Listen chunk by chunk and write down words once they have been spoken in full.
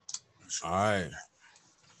All right.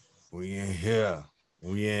 We in here.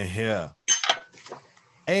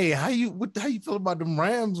 Hey, how you feel about them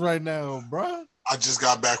Rams right now, bro? I just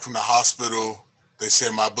got back from the hospital. They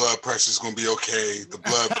said my blood pressure is gonna be okay. The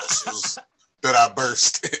blood vessels that I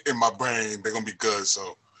burst in my brain, they're gonna be good.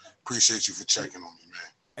 So appreciate you for checking on me, man.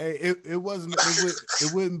 Hey, it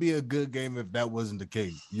wouldn't be a good game if that wasn't the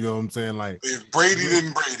case. You know what I'm saying? Like if Brady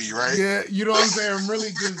didn't Brady, right? Yeah, you know what I'm saying? Really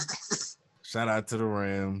just shout out to the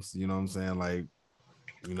Rams. You know what I'm saying? Like,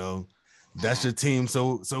 you know, that's your team.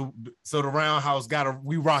 So the Roundhouse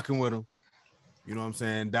we rocking with them. You know what I'm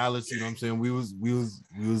saying? Dallas, you know what I'm saying? We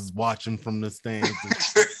was watching from the stands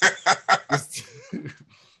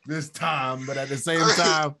this time, but at the same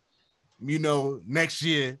time, you know, next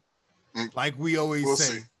year, like we always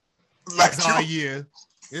say, it's our year.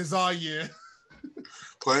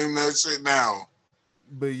 Claim that shit now.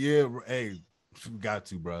 But yeah, hey, we got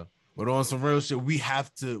to, bro. But on some real shit, we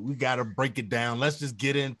gotta break it down. Let's just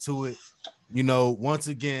get into it. You know, once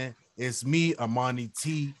again, it's me, Armani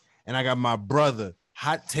T, and I got my brother,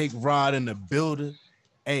 Hot Take Rod, in the building.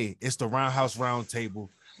 Hey, it's the Roundhouse Roundtable.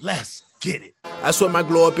 Let's get it. I swear my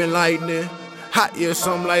glow up in lightning. Hot, yeah,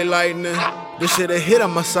 something like lightning. This shit a hit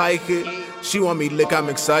on my psychic. She want me lick, I'm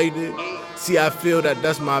excited. See, I feel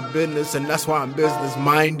that's my business, and that's why I'm business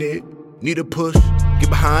minded. Need a push, get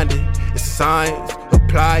behind it. It's science,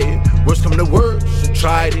 apply it. Words come to words, so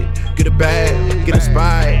tried it. Get a bag, get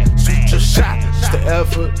inspired. Shoot your shot, just the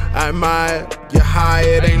effort. I admire. You're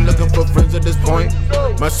hired, ain't looking for friends at this point.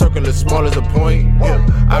 My circle is small as a point. Yeah,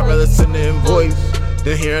 I'd rather send an invoice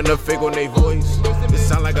than hearing a fake on their voice. It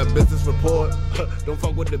sound like a business report. Don't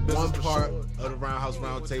fuck with the business. One part of the Roundhouse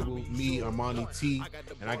Roundtable, me, Armani T,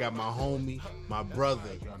 and I got my homie, my brother.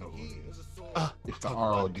 It's the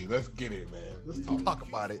ROD. Let's get it, man. Let's talk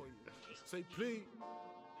about it. Say please.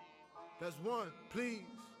 That's one, please.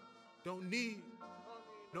 Don't need.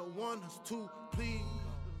 No one has two, please.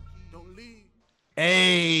 Don't leave.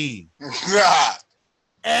 Hey.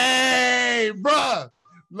 Hey, bruh.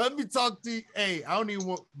 Let me talk to you. Hey, I don't even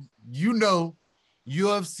want, you know,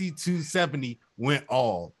 UFC 270 went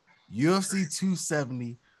all. UFC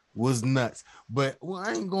 270 was nuts. But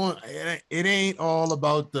I ain't going, it ain't all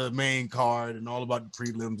about the main card and all about the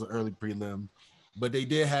prelims or early prelims. But they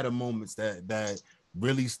did have the moments that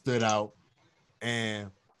really stood out.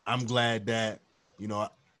 And I'm glad that, you know,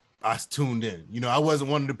 I tuned in. You know, I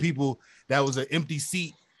wasn't one of the people that was an empty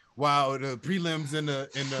seat while the prelims and the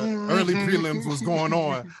early prelims was going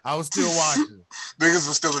on. I was still watching. Niggas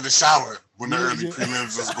was still in the shower when the early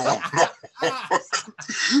prelims was going on.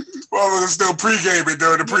 Well, we was still pre-gaming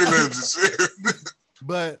during the prelims and shit.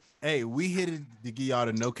 But hey, we hit it to give y'all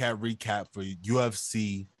the no cap recap for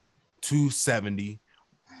UFC 270.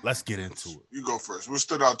 Let's get into it. You go first. What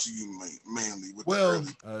stood out to you mainly?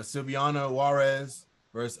 With Silviana Juarez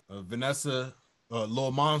versus Vanessa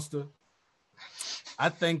Lil Monster. I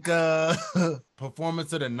think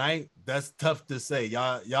performance of the night, that's tough to say.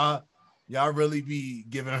 Y'all really be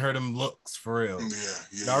giving her them looks for real.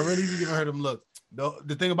 Yeah. Y'all really be giving her them looks.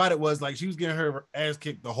 The thing about it was, like, she was getting her ass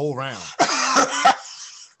kicked the whole round.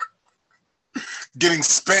 Getting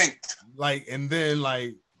spanked. Like, and then,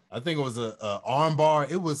 like, I think it was a arm bar.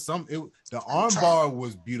 The arm bar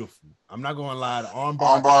was beautiful. I'm not gonna lie. The arm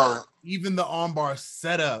bar, even the arm bar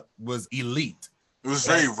setup was elite. It was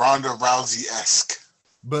very Ronda Rousey-esque.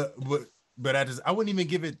 But I wouldn't even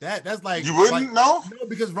give it that. That's like, you wouldn't know? No,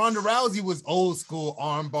 because Ronda Rousey was old school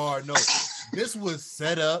arm bar. No, this was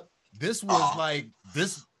set up. This was like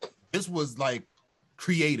this was like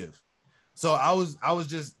creative. So I was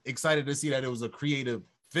just excited to see that it was a creative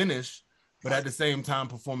finish, but at the same time,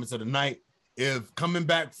 performance of the night. If coming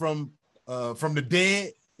back from the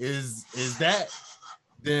dead is that,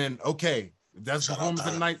 then okay. If that's performance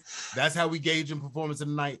of the night. That's how we gauge in performance of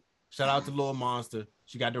the night. Shout out to Lil Monster.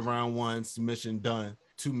 She got the round one submission done.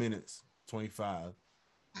 2 minutes 25.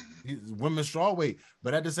 He's women's strawweight,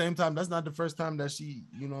 but at the same time, that's not the first time that she,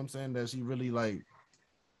 you know what I'm saying, that she really like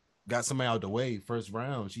got somebody out the way first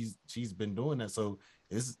round. She's been doing that, so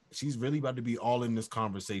she's really about to be all in this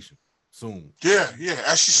conversation soon. Yeah,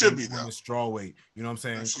 as she should be. Women's strawweight. You know what I'm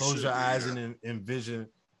saying? Close your eyes and envision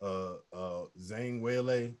Zhang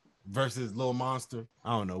Weili versus Lil Monster.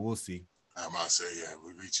 I don't know. We'll see. I'm about to say, yeah,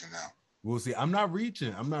 we're reaching now. We'll see. I'm not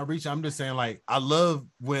reaching. I'm just saying, like, I love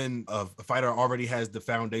when a fighter already has the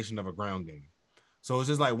foundation of a ground game. So it's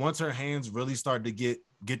just like once her hands really start to get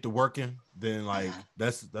to working, then like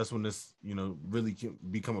that's when this, you know, really can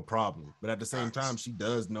become a problem. But at the same time, she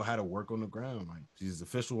does know how to work on the ground. Like, she's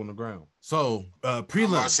official on the ground. So prelims.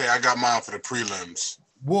 I'm about to say I got mine for the prelims.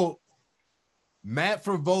 Well, Matt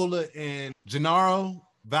Frevola and Gennaro,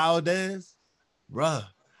 Valdez, bruh.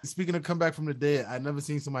 Speaking of come back from the dead, I've never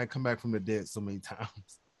seen somebody come back from the dead so many times.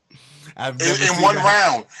 I've never in one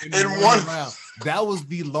round. In one round. That was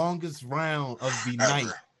the longest round of the night.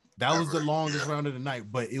 That was the longest round of the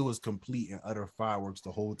night, but it was complete and utter fireworks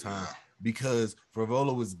the whole time because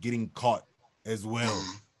Frevola was getting caught as well.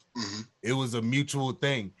 Mm-hmm. It was a mutual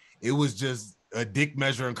thing. It was just a dick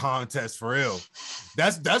measuring contest for real.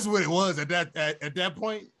 That's what it was at that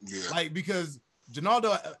point. Yeah. Like, because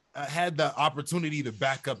Ronaldo had the opportunity to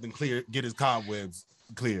back up and get his cobwebs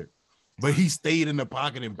cleared, but he stayed in the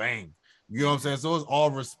pocket and banged. You know what I'm saying? So it's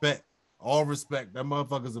all respect. That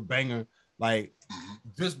motherfucker's a banger. Like,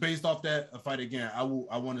 just based off that fight again, I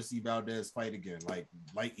want to see Valdez fight again. Like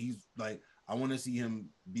he's like, I want to see him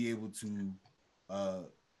be able to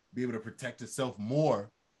protect himself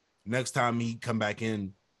more next time he come back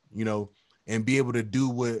in, you know, and be able to do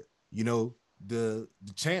what, you know, the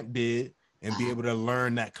champ did and be able to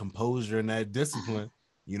learn that composure and that discipline,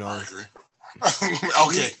 you know. I agree.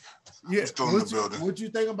 Okay. Yeah. What you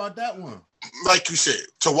think about that one? Like you said,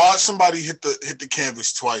 to watch somebody hit the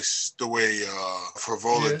canvas twice the way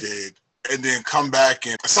Frevola did, and then come back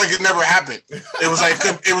and it's like it never happened.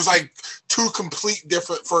 It was like two complete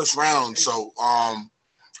different first rounds. So I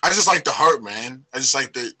just like the heart, man. I just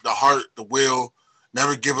like the heart, the will,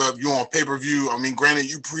 never give up. You on pay-per-view. I mean, granted,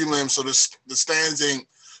 you prelim, so the stands ain't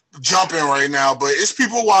jumping right now, but it's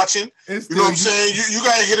people watching. You know what I'm saying? You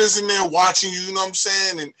got hitters in there watching you, you know what I'm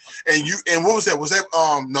saying? And what was that? Was that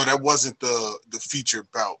no, that wasn't the feature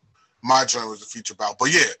bout. My joint was the feature bout.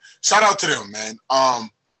 But yeah, shout out to them, man.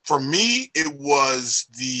 For me, it was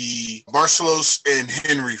the Barcelos and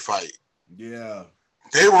Henry fight. Yeah.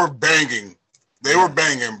 They were banging. They were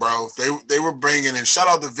banging, bro. They were banging, and shout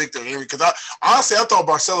out to Victor Henry, because I thought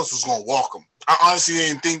Barcelos was gonna walk him. I honestly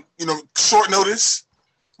didn't think, you know, short notice.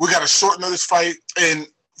 We got a short notice fight, and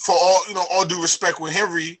for all due respect with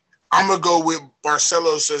Henry, I'm gonna go with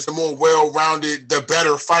Barcelos as the more well-rounded, the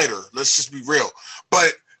better fighter. Let's just be real.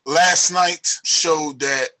 But last night showed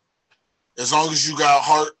that as long as you got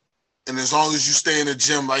heart and as long as you stay in the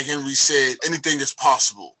gym, like Henry said, anything is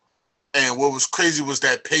possible. And what was crazy was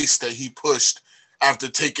that pace that he pushed after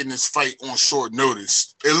taking this fight on short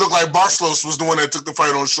notice. It looked like Barcelos was the one that took the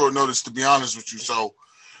fight on short notice, to be honest with you. So,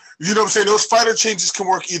 you know what I'm saying? Those fighter changes can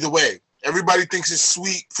work either way. Everybody thinks it's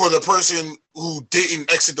sweet for the person who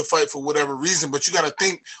didn't exit the fight for whatever reason, but you got to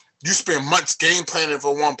think you spend months game planning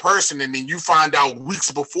for one person, and then you find out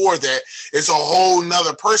weeks before that it's a whole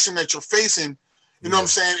nother person that you're facing. You know what I'm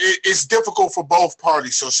saying? It's difficult for both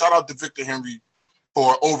parties. So shout out to Victor Henry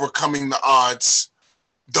for overcoming the odds.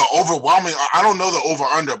 The overwhelming, I don't know the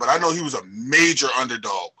over-under, but I know he was a major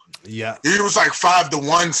underdog. Yeah, he was like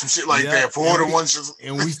 5-1, some shit like that. 4-1,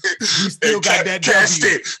 and we still got that cashed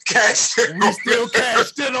it. We still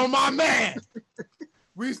cashed in on my man.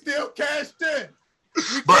 We still cashed in.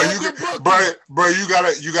 Bro, you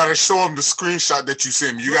gotta show him the screenshot that you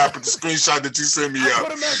sent me. You gotta put the screenshot that you sent me up. I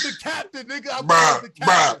put him as the captain, nigga. Bro,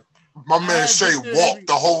 my man straight walked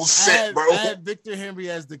the whole set, bro. I had Victor Henry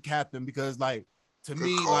as the captain because, like, to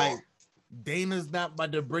me, like, Dana's not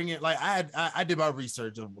about to bring it. Like, I did my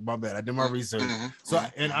research. My bad. I did my research. So,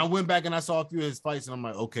 and I went back and I saw a few of his fights, and I'm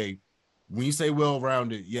like, okay, when you say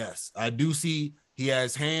well-rounded, yes, I do see he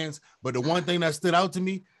has hands. But the one thing that stood out to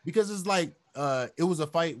me, because it's like, it was a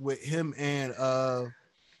fight with him and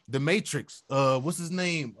the Matrix. What's his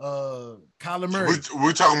name? Kyler Murray.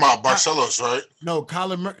 We're talking about Barcelos, right? No,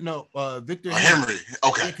 Kyler Murray. No, Victor Henry.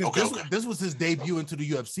 Okay. This was his debut into the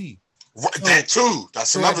UFC. That too.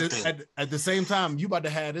 That's another thing. At the same time, you about to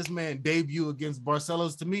have this man debut against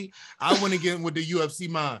Barcelos. To me, I went again with the UFC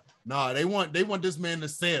mind. Nah, they want this man to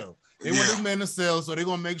sell. They want this man to sell, so they're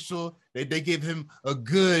gonna make sure that they give him a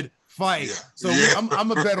good fight. Yeah. So I'm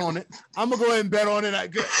gonna bet on it. I'm gonna go ahead and bet on it.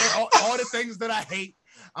 All the things that I hate,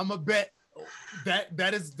 I'm gonna bet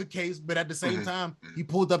that is the case. But at the same time, he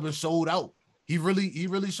pulled up and showed out. He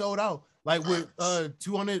really showed out. Like with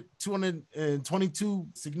 222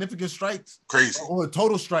 significant strikes. Crazy. Or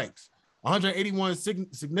total strikes. 181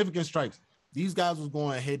 significant strikes. These guys was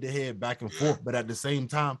going head to head, back and forth. But at the same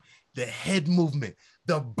time, the head movement,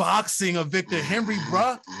 the boxing of Victor Henry,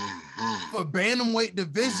 bruh, for bantamweight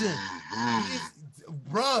division.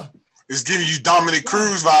 Bruh. It's giving you Dominic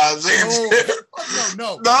Cruz vibes.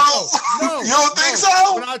 No. You don't think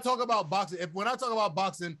so? When I talk about boxing, you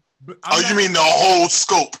mean the whole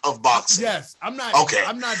scope of boxing? Yes, I'm not. Okay.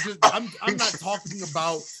 I'm not talking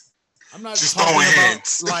about. I'm not just talking throwing about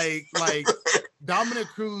hands. like Dominic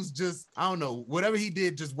Cruz. Just, I don't know. Whatever he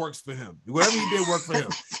did just works for him. Whatever he did worked for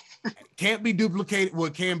him. can't be duplicated. Well,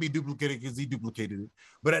 it can be duplicated because he duplicated it.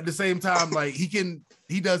 But at the same time, like he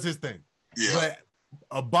does his thing. Yeah. But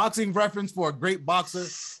a boxing reference for a great boxer,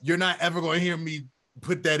 you're not ever going to hear me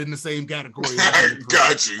put that in the same category.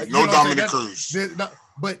 Got you. No Dominic Cruz.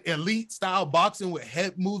 But elite style boxing with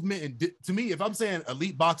head movement, and to me, if I'm saying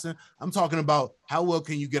elite boxing, I'm talking about how well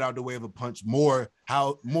can you get out of the way of a punch, more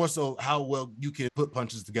so how well you can put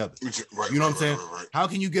punches together. Right, you know what I'm saying? Right. How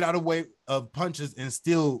can you get out of the way of punches and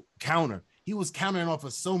still counter? He was countering off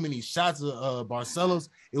of so many shots of Barcelos,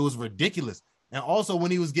 it was ridiculous. And also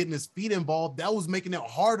when he was getting his feet involved, that was making it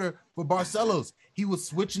harder for Barcelos. He was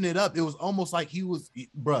switching it up. It was almost like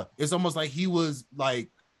it's almost like he was like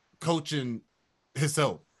coaching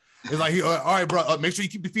himself. It's like, all right, bro, make sure you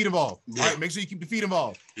keep the feet involved. Yeah. All right, make sure you keep the feet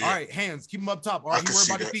involved. Yeah. All right, hands, keep them up top. All right, you worry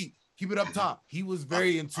about the feet. Keep it up top. He was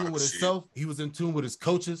very in tune with himself. He was in tune with his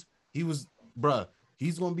coaches. He was, bro,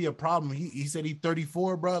 he's going to be a problem. He said he's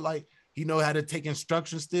 34, bro. Like, he know how to take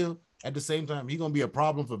instruction still. At the same time, he's going to be a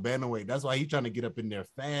problem for bantamweight. That's why he's trying to get up in there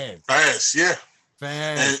fast. Fast, yeah.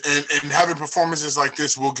 Fast. And having performances like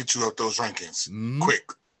this will get you up those rankings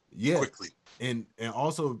quick. Yeah. Quickly. And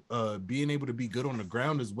also being able to be good on the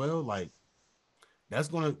ground as well, like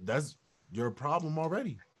that's your problem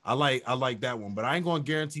already. I like that one, but I ain't gonna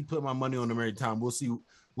guarantee put my money on him every time. We'll see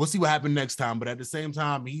what happens next time. But at the same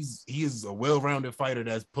time, he is a well-rounded fighter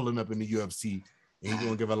that's pulling up in the UFC, and he's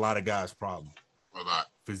gonna give a lot of guys problems. A lot.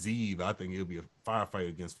 Fiziev, I think it'll be a firefight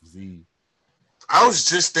against Fiziev. I was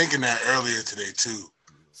just thinking that earlier today too.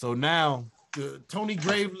 So now the Tony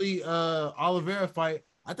Gravely Oliveira fight,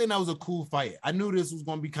 I think that was a cool fight. I knew this was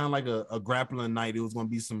going to be kind of like a grappling night. It was going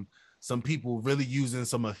to be some people really using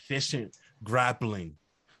some efficient grappling,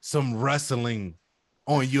 some wrestling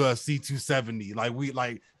on UFC 270.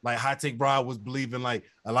 Like Hot Take Broad was believing like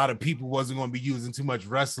a lot of people wasn't going to be using too much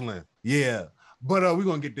wrestling. Yeah. But we're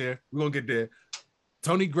going to get there. We're going to get there.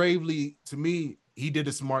 Tony Gravely, to me, he did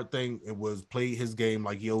a smart thing. It was play his game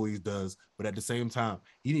like he always does. But at the same time,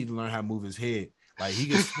 he need to learn how to move his head. Like he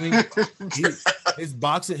can swing. His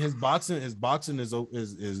boxing is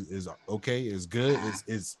okay. It's good.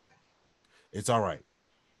 It's all right.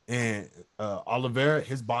 And Oliveira,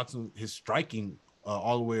 his boxing, his striking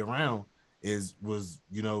all the way around was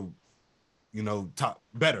top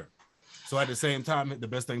better. So at the same time, the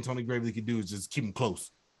best thing Tony Gravely could do is just keep him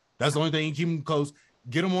close. That's the only thing. Keep him close,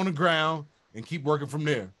 get him on the ground, and keep working from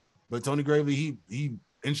there. But Tony Gravely, he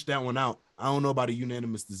inched that one out. I don't know about a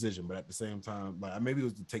unanimous decision, but at the same time, like maybe it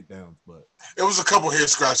was the takedowns, but it was a couple head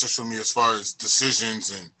scratchers for me as far as decisions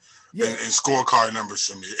and scorecard numbers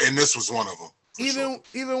for me, and this was one of them.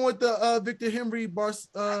 Even with the Victor Henry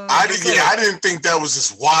I didn't think that was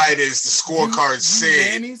as wide as the scorecard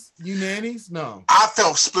said. Unanimous? No. I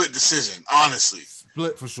felt split decision, honestly.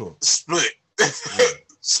 Split for sure. Split. Yeah.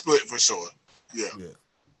 Split for sure. Yeah.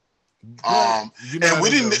 And we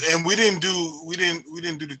didn't do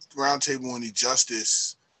the round table any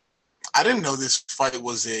justice. I didn't know this fight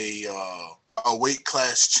was a weight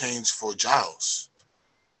class change for Giles.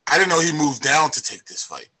 I didn't know he moved down to take this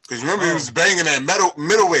fight. Because remember he was banging at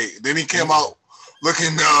middleweight. Then he came out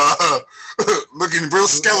looking real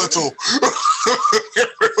skeletal.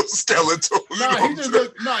 Real skeletal.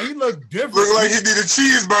 He looked different. Looked like he did a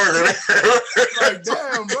cheeseburger. Like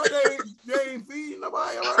damn, bro, they ain't feeding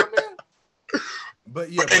nobody around there.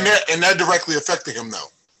 But yeah, and that directly affected him though.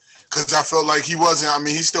 Because I felt like he wasn't,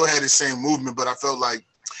 he still had his same movement, but I felt like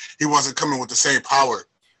he wasn't coming with the same power,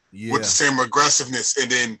 with the same aggressiveness,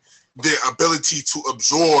 and then the ability to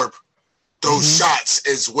absorb those shots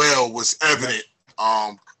as well was evident.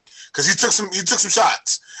 Because he took some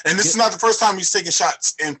shots, and this is not the first time he's taken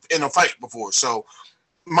shots in a fight before. So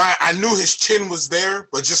I knew his chin was there,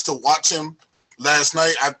 but just to watch him last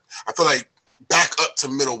night, I feel like back up to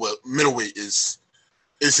middleweight is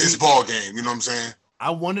his ball game. You know what I'm saying?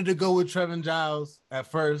 I wanted to go with Trevin Giles at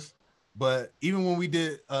first, but even when we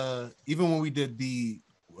did the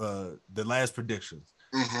last predictions,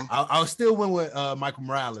 I still went with Michael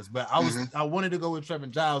Morales, but I wanted to go with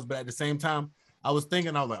Trevin Giles, but at the same time, I was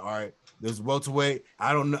like, all right, there's welterweight.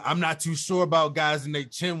 I don't know. I'm not too sure about guys in their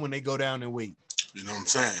chin when they go down in weight. You know what I'm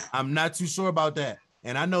saying? I'm not too sure about that.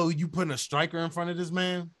 And I know you putting a striker in front of this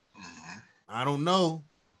man. I don't know.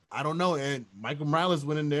 And Michael Morales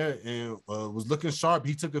went in there and was looking sharp.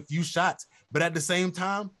 He took a few shots, but at the same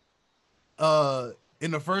time, in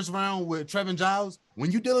the first round with Trevin Giles,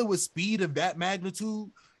 when you're dealing with speed of that magnitude,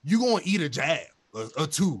 you're going to eat a jab or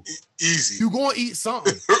two. Easy. You're going to eat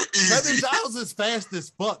something. Trevin Giles is fast as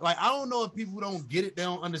fuck. Like, I don't know if people don't get it, they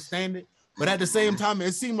don't understand it. But at the same time,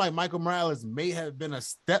 it seemed like Michael Morales may have been a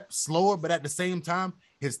step slower, but at the same time,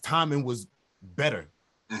 his timing was better.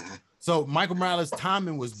 So Michael Morales'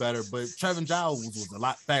 timing was better, but Trevin Giles was a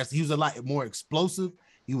lot faster. He was a lot more explosive.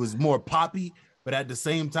 He was more poppy, but at the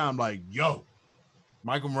same time, like, yo,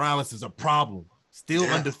 Michael Morales is a problem. Still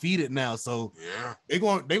undefeated now. So they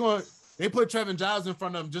put Trevin Giles in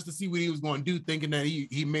front of him just to see what he was going to do, thinking that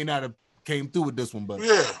he may not have came through with this one. But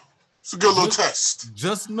yeah, it's a good little test.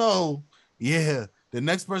 Just know, the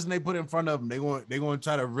next person they put in front of him, they're going to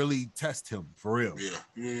try to really test him for real.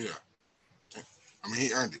 Yeah. I mean,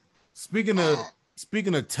 he earned it. Speaking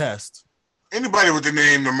of test, anybody with the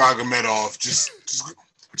name Nurmagomedov, just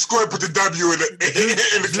go ahead and put the W in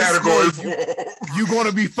the category for him. You're going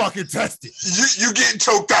to be fucking tested. You getting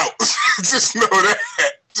choked out. Just know that.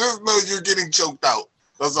 Just know you're getting choked out.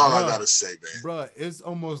 That's all I gotta say, man. Bro, it's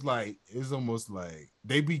almost like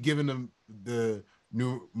they be giving them the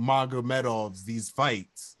Nurmagomedovs these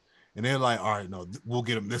fights, and they're like, all right, no, we'll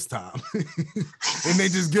get him this time. And they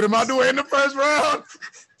just get him out the way in the first round.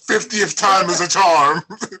 50th time is a charm.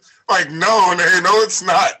 Like, no, it's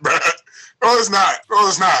not, bro. No, it's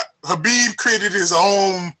not. Habib created his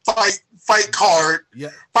own fight card,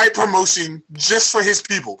 fight promotion just for his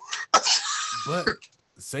people. But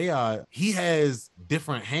Sayad, he has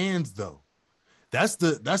different hands though. That's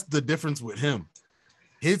the difference with him.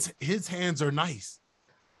 His hands are nice.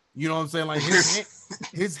 You know what I'm saying? Like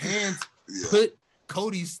his hands put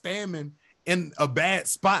Cody Stamann in a bad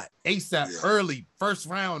spot ASAP early, first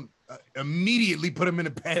round, immediately put him in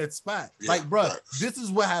a bad spot. Like, bro, this is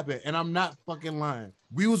what happened, and I'm not fucking lying.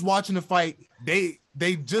 We was watching the fight. They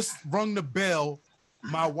just rung the bell.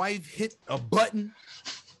 My wife hit a button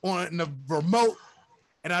on the remote,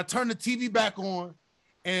 and I turned the TV back on,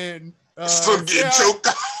 and Sarah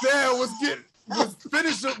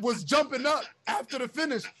was jumping up after the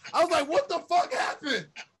finish. I was like, what the fuck happened?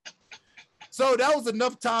 So that was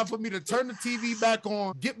enough time for me to turn the TV back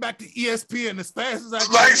on, get back to ESPN as fast as I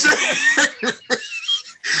could.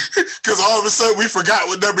 Because all of a sudden we forgot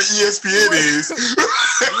what number ESPN is.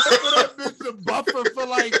 That bitch to buffer for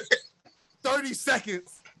like 30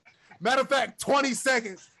 seconds. Matter of fact, 20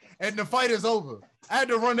 seconds, and the fight is over. I had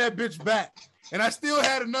to run that bitch back. And I still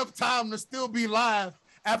had enough time to still be live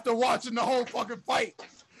after watching the whole fucking fight.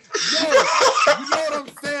 Yo, you know what I'm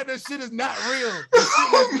saying? That shit is not real. This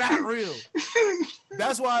shit is not real.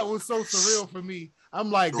 That's why it was so surreal for me.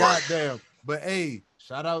 I'm like, goddamn. But hey,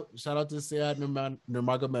 shout out to Sayad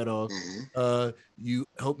Nurmagomedov. You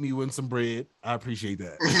helped me win some bread. I appreciate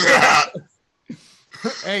that.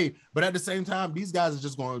 Hey, but at the same time, these guys are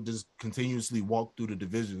just going to just continuously walk through the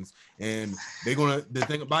divisions, and the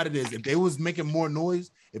thing about it is, if they was making more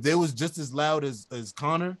noise, if they was just as loud as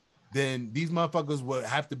Conor, then these motherfuckers would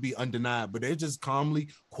have to be undenied. But they're just calmly,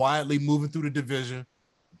 quietly moving through the division.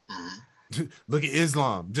 Look at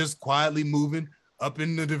Islam, just quietly moving up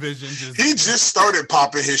in the division. He just started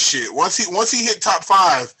popping his shit. Once he hit top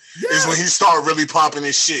 5 is when he started really popping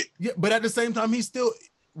his shit. Yeah, but at the same time, he still,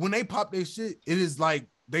 when they pop their shit, it is like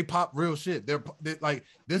they pop real shit. They're like,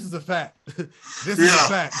 this is a fact. This is a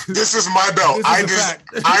fact. This is my belt.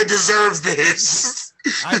 I deserve this.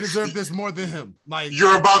 I deserve this more than him. Like,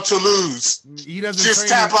 you're about to lose. He doesn't just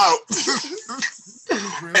tap out.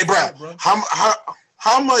 Hey, bro,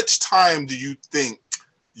 how much time do you think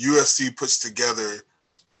UFC puts together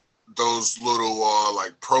those little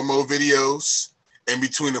like promo videos in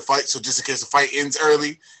between the fight? So just in case the fight ends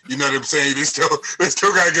early, you know what I'm saying? They still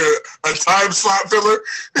gotta get a time slot filler.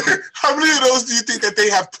 How many of those do you think that they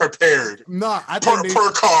have prepared? No, I think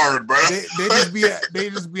per card, bro. They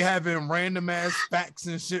just be having random ass facts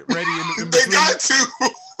and shit ready. In they got to.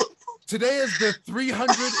 Today is the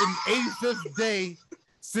 385th day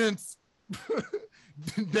since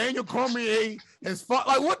Daniel Cormier has fought.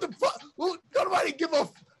 Like, what the fuck? Nobody give a.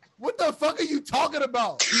 What the fuck are you talking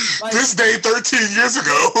about? Like, this day 13 years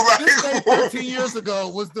ago. This day 13 years ago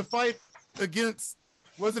was the fight against.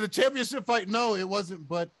 Was it a championship fight? No, it wasn't.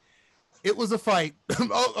 But it was a fight.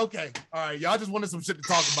 Oh, okay. All right. Y'all just wanted some shit to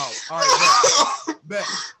talk about. All right. Bet.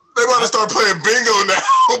 They want to start playing bingo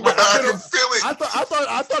now. But I can feel it.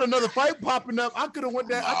 I thought another fight popping up. I could have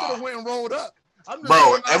went and rolled up.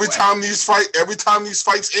 Bro, every time these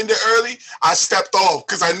fights ended early, I stepped off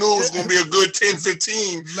because I knew it was going to be a good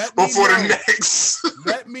 10-15 before the next.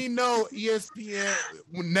 Let me know, ESPN,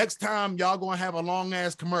 next time y'all going to have a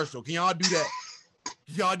long-ass commercial. Can y'all do that?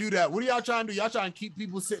 Y'all do that. What are y'all trying to do? Y'all trying to keep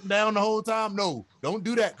people sitting down the whole time? No, don't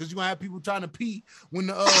do that, because you're going to have people trying to pee when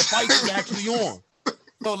the fight is actually on.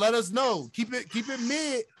 So let us know. Keep it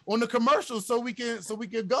mid on the commercial so we can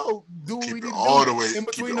go do what we need to do all the way in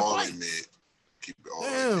between the fights. Keep it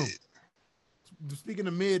all mid. Speaking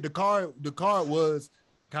of mid, the card was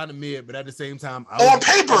kind of mid, but at the same time, on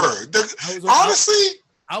paper, honestly,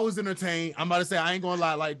 I was entertained. I'm about to say I ain't gonna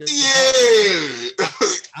lie like this.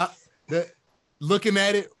 Yeah. Looking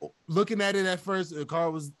at it at first, the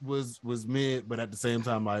card was mid, but at the same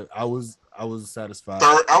time, I was satisfied.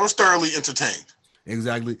 I was thoroughly entertained.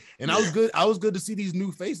 Exactly, and I was good to see these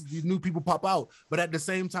new faces, these new people pop out. But at the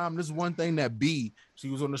same time, this is one thing that she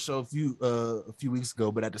was on the show a few weeks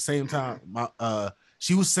ago. But at the same time,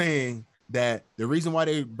 she was saying that the reason why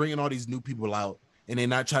they're bringing all these new people out and they're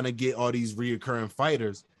not trying to get all these reoccurring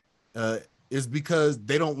fighters is because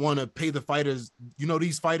they don't want to pay the fighters. You know,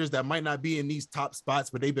 these fighters that might not be in these top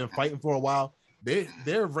spots, but they've been fighting for a while.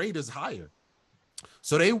 Their rate is higher.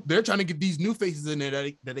 So they're trying to get these new faces in there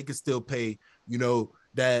that they can still pay, you know,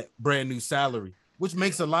 that brand new salary, which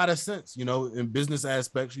makes a lot of sense, you know, in business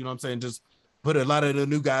aspects. You know what I'm saying? Just put a lot of the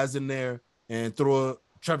new guys in there and throw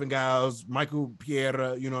Trevin Giles, Michael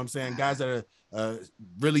Piera, you know what I'm saying? Guys that are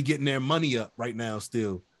really getting their money up right now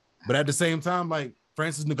still. But at the same time, like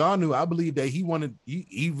Francis Ngannou, I believe that he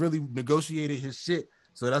really negotiated his shit.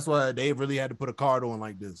 So that's why they really had to put a card on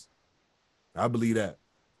like this. I believe that.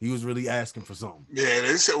 He was really asking for something. Yeah,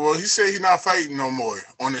 they said, well, he said he's not fighting no more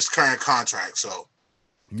on his current contract. So,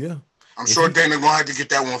 yeah. I'm sure Dana going to have to get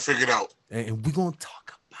that one figured out. And we're going to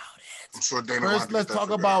talk about it. I'm sure Dana First, let's talk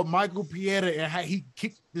about Michael Piera and how he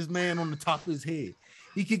kicked this man on the top of his head.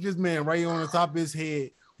 He kicked this man right on the top of his head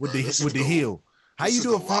with the heel. How you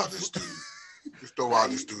do a front flip? It's the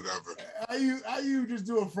wildest dude ever. How you just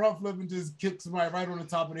do a front flip and just kick somebody right on the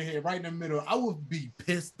top of their head, right in the middle? I would be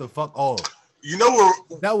pissed the fuck off. You know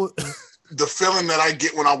what? That was the feeling that I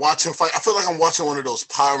get when I watch him fight. I feel like I'm watching one of those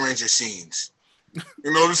Power Ranger scenes. You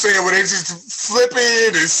know what I'm saying? Where they just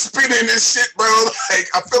flipping and spinning and shit, bro. Like,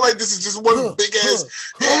 I feel like this is just one big ass,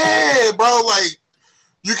 yeah, bro. Like,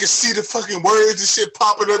 you can see the fucking words and shit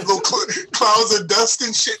popping up, little clouds of dust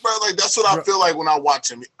and shit, bro. Like, that's what I feel like when I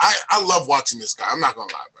watch him. I love watching this guy. I'm not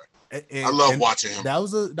gonna lie, bro. I love watching him. That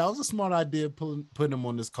was a smart idea putting him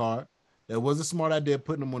on this card. It was a smart idea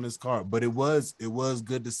putting him on this card, but it was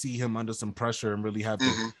good to see him under some pressure and really have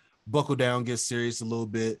to buckle down, get serious a little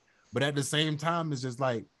bit. But at the same time, it's just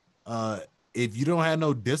like if you don't have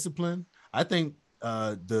no discipline, I think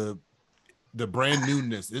the brand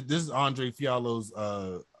newness. This is Andre Fiallo's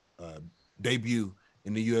debut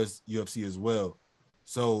in the UFC as well.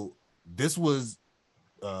 So this was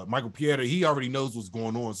Michael Piera. He already knows what's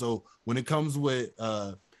going on. So when it comes with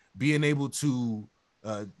being able to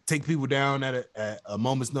take people down at a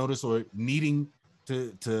moment's notice or needing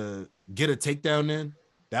to get a takedown in,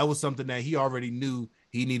 that was something that he already knew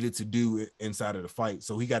he needed to do inside of the fight.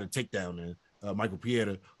 So he got a takedown in Michael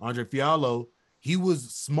Piera. Andre Fiallo, he was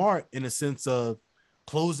smart in the sense of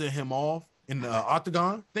closing him off in the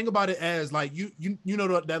octagon. Think about it as like you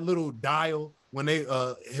know that little dial when they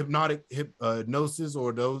hypnosis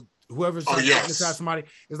or those whoever's inside somebody,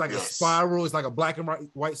 it's like a spiral. It's like a black and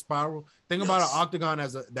white spiral. Think about an octagon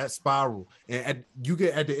as that spiral, and you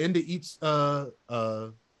get at the end of each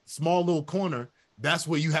small little corner. That's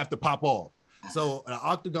where you have to pop off. So an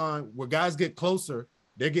octagon where guys get closer,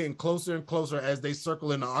 they're getting closer and closer as they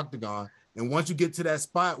circle in the octagon. And once you get to that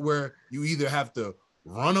spot where you either have to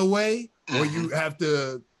run away or you have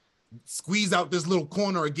to squeeze out this little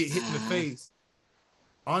corner or get hit in the face,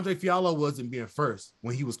 Andre Fiallo wasn't being first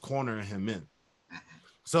when he was cornering him in.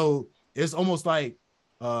 So it's almost like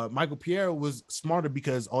Michael Piera was smarter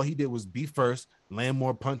because all he did was be first, land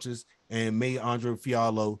more punches, and made Andre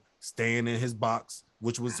Fiallo staying in his box,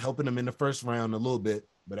 which was helping him in the first round a little bit.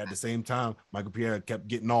 But at the same time, Michael Piera kept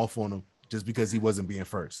getting off on him just because he wasn't being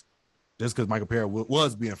first. Just because Michael Piera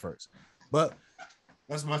was being first. But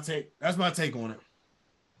that's my take. That's my take on it.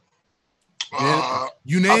 I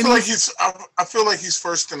feel like he's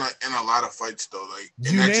first in a lot of fights though. Like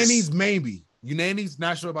Unani's maybe. Unani's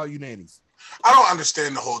not sure about Unani's. I don't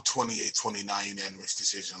understand the whole 28-29 unanimous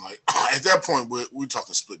decision. Like at that point, we're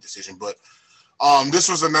talking split decision. But this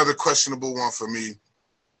was another questionable one for me.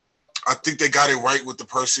 I think they got it right with the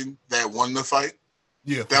person that won the fight.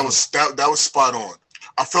 Yeah, that was spot on.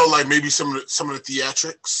 I felt like maybe some of the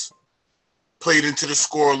theatrics played into the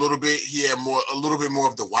score a little bit. He had a little bit more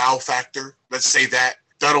of the wow factor. Let's say that.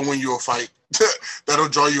 That'll win you a fight. That'll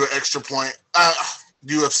draw you an extra point.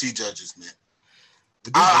 UFC judges, man.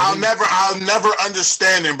 I'll never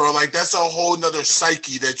understand him, bro. Like that's a whole nother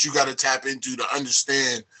psyche that you got to tap into to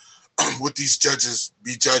understand what these judges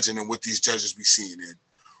be judging and what these judges be seeing in.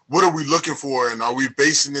 What are we looking for? And are we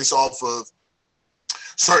basing this off of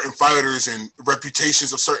certain fighters and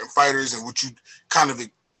reputations of certain fighters and what you kind of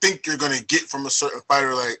think you're going to get from a certain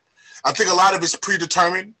fighter? Like, I think a lot of it's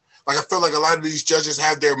predetermined. Like, I feel like a lot of these judges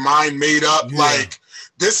have their mind made up. Yeah. Like,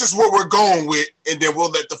 this is what we're going with, and then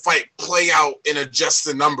we'll let the fight play out and adjust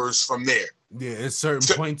the numbers from there. Yeah, it's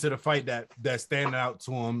certain points of the fight that stand out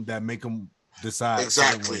to him that make him decide.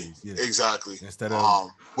 Exactly. Yeah. Exactly. Instead of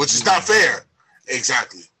which is not fair.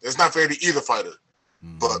 Exactly. It's not fair to either fighter.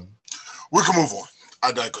 Mm-hmm. But we can move on.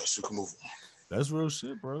 I digress. We can move on. That's real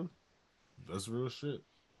shit, bro. That's real shit.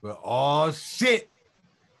 But oh shit.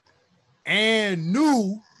 And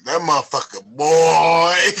new that motherfucker,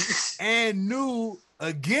 boy. And new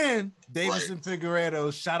again, Davison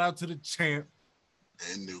Figueiredo. Shout out to the champ.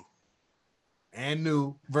 And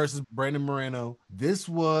new versus Brandon Moreno. This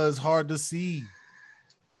was hard to see.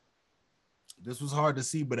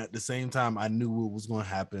 But at the same time, I knew what was going to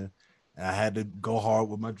happen. And I had to go hard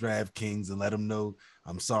with my DraftKings and let him know,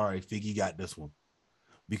 I'm sorry, Figgy got this one.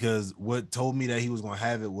 Because what told me that he was going to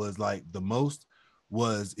have it was like the most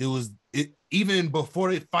was even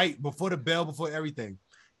before the fight, before the bell, before everything,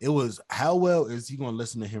 it was how well is he going to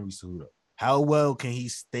listen to Henry Cejudo? How well can he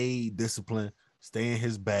stay disciplined, stay in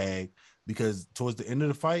his bag? Because towards the end of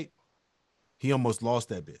the fight, he almost lost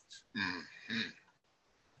that bitch.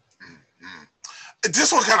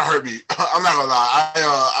 This one kind of hurt me. I'm not gonna lie.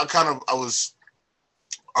 I was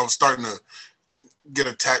starting to get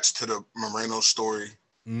attached to the Moreno story.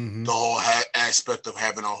 Mm-hmm. The whole aspect of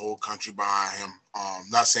having a whole country behind him.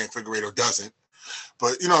 Not saying Figueiredo doesn't,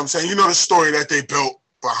 but you know what I'm saying. You know the story that they built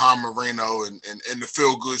behind Moreno and the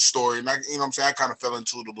feel good story. And I, you know what I'm saying. I kind of fell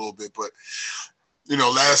into it a little bit, but. You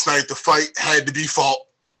know, last night the fight had to be fought,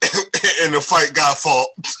 and the fight got fought.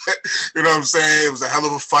 You know what I'm saying? It was a hell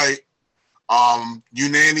of a fight.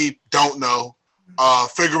 Unani, don't know.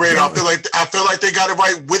 Figueiredo, I feel like they got it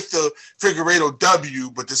right with the Figueiredo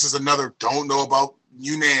W, but this is another don't know about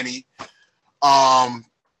Unani.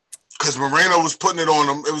 Because Moreno was putting it on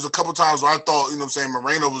him. It was a couple times where I thought, you know what I'm saying,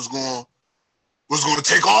 Moreno was going to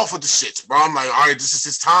take off with the shits, bro. I'm like, all right, this is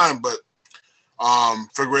his time, but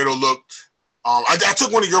Figueiredo looked. I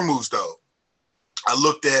took one of your moves though. I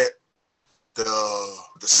looked at the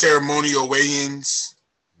ceremonial weigh-ins,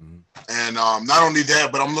 and not only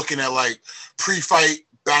that, but I'm looking at like pre-fight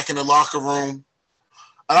back in the locker room.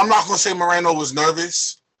 And I'm not gonna say Moreno was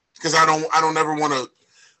nervous because I don't ever want to,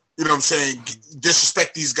 you know what I'm saying,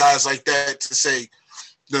 disrespect these guys like that to say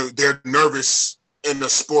they're nervous in a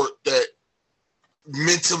sport that.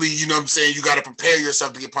 Mentally, you know what I'm saying, you got to prepare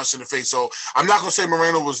yourself to get punched in the face. So I'm not going to say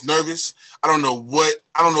Moreno was nervous. I don't know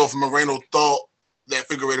if Moreno thought that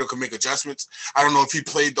Figueiredo could make adjustments. I don't know if he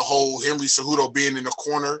played the whole Henry Cejudo being in the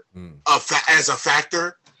corner as a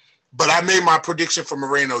factor. But I made my prediction for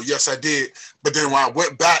Moreno. Yes, I did. But then when I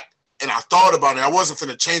went back and I thought about it, I wasn't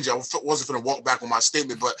going to change it. I wasn't going to walk back on my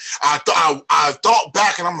statement. But I thought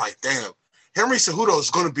back and I'm like, damn, Henry Cejudo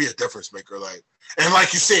is going to be a difference maker. And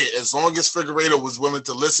like you said, as long as Figueiredo was willing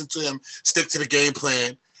to listen to him, stick to the game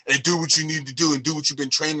plan, and do what you need to do and do what you've been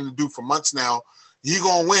training to do for months now, he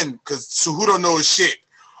gonna win because Cejudo knows shit.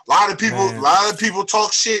 A lot of people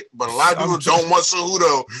talk shit, but a lot of people don't want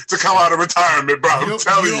Cejudo to come out of retirement, bro. I'm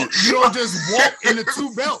telling you. You don't just walk into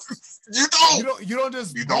two belts. You don't. You don't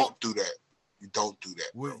just. You don't do that. You don't do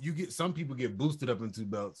that. Well, some people get boosted up in two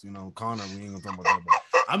belts. You know, Conor. We ain't gonna talk about that.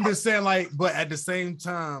 But I'm just saying, but at the same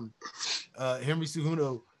time, Henry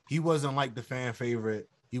Cejudo, he wasn't like the fan favorite.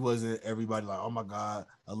 He wasn't everybody like, oh my God,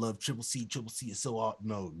 I love Triple C. Triple C is so awesome.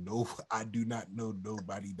 No, I do not know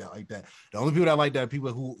nobody that like that. The only people that like that are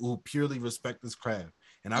people who purely respect this craft,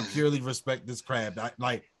 and I purely respect this craft.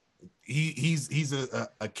 He's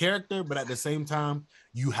a character, but at the same time,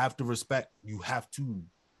 you have to respect. You have to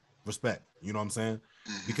respect. You know what I'm saying?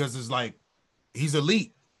 Because it's like he's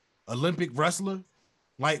elite, Olympic wrestler.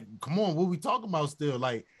 Like, come on, what we talking about still?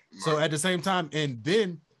 Like, so at the same time, and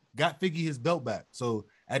then got Figgy his belt back. So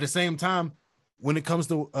at the same time, when it comes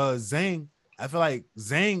to Zhang, I feel like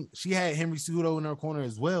Zhang, she had Henry Cejudo in her corner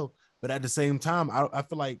as well. But at the same time, I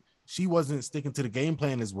feel like she wasn't sticking to the game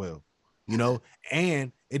plan as well, you know?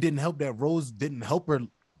 And it didn't help that Rose didn't help her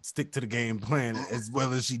stick to the game plan as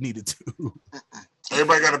well as she needed to.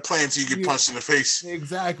 Everybody got a plan until you get punched in the face.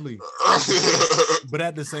 Exactly. But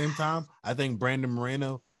at the same time, I think Brandon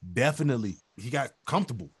Moreno definitely, he got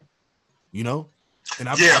comfortable, you know? And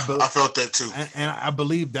I felt that too. And I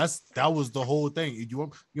believe that was the whole thing. You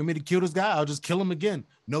want me to kill this guy? I'll just kill him again.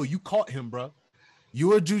 No, you caught him, bro.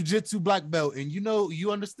 You're a jiu-jitsu black belt, and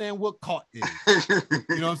you understand what caught is.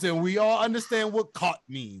 You know what I'm saying? We all understand what caught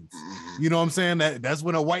means. You know what I'm saying? That's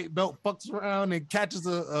when a white belt fucks around and catches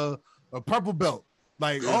a purple belt.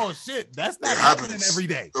 Like, oh shit, that's not happening every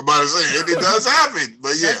day. I'm about to say it does happen,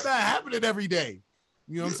 but yeah, that's not happening every day.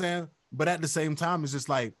 You know what I'm saying? But at the same time, it's just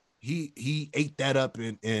like he ate that up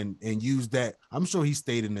and used that. I'm sure he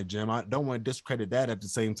stayed in the gym. I don't want to discredit that at the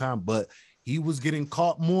same time, but he was getting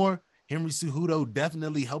caught more. Henry Cejudo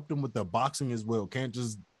definitely helped him with the boxing as well. Can't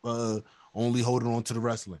just only hold on to the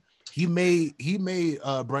wrestling. He made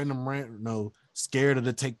Brandon Moreno scared of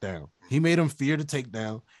the takedown. He made him fear the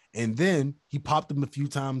takedown, and then he popped him a few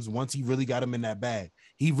times once he really got him in that bag.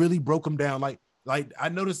 He really broke him down. Like I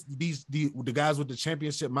noticed the guys with the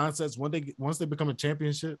championship mindsets, once they become a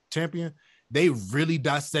champion, they really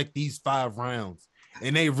dissect these 5 rounds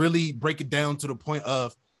and they really break it down to the point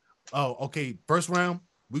of, oh, okay, first round,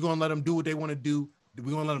 we're gonna let them do what they want to do.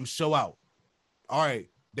 We're gonna let them show out. All right,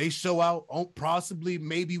 they show out, possibly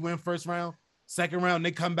maybe win first round. Second round,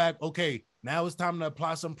 they come back. Okay, now it's time to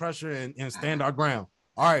apply some pressure and stand our ground.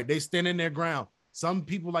 All right, they stand in their ground. Some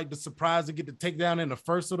people like to surprise and get the takedown in the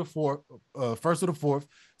first or the fourth.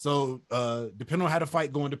 So depending on how the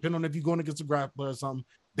fight going, depending on if you're going against a grappler or something,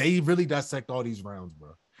 they really dissect all these rounds,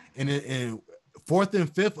 bro. And fourth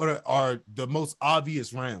and fifth are the most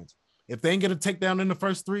obvious rounds. If they ain't get a takedown in the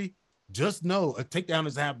first 3, just know a takedown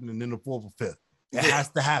is happening in the fourth or fifth. It has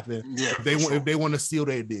to happen if they want to seal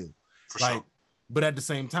their deal. But at the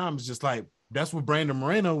same time, it's just like, that's what Brandon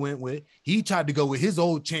Moreno went with. He tried to go with his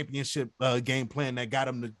old championship game plan that got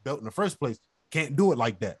him the belt in the first place. Can't do it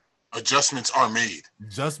like that. Adjustments are made.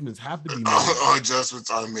 Adjustments have to be made.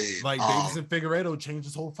 Adjustments are made. Like Davison Figueiredo changed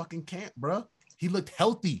his whole fucking camp, bro. He looked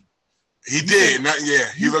healthy. He did.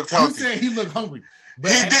 He looked healthy. You saying he looked hungry.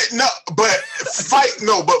 But he did but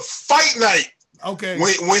fight night. Okay.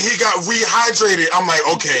 When he got rehydrated, I'm like,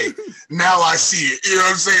 okay, now I see it. You know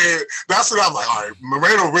what I'm saying? That's what I'm like, all right,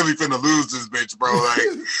 Moreno really finna lose this bitch, bro. Like,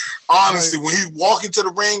 honestly, when he walk into the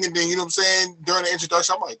ring and then, you know what I'm saying, during the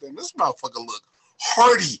introduction, I'm like, damn, this motherfucker look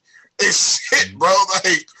hearty as shit, bro.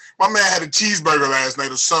 Like, my man had a cheeseburger last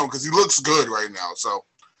night or something because he looks good right now. So,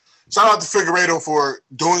 shout out to Figueiredo for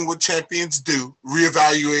doing what champions do,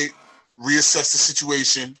 reevaluate, reassess the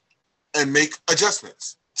situation, and make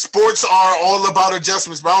adjustments. Sports are all about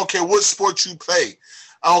adjustments, but I don't care what sport you play.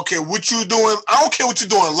 I don't care what you doing. I don't care what you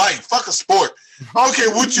do in life. Fuck a sport. I don't care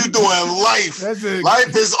what you do in life.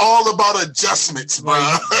 Life is all about adjustments,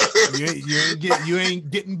 bro. You ain't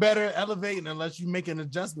getting better, elevating unless you making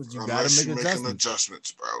adjustments. You gotta make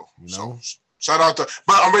adjustments, bro. You know? So shout out to.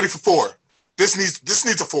 But I'm ready for 4. This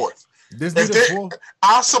needs a fourth.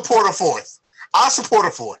 I'll support a fourth.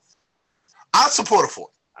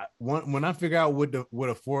 When I figure out what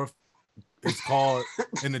a fourth is called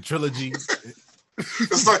in the trilogy,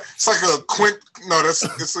 it's like a quint. No, it's a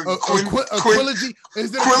quilogy.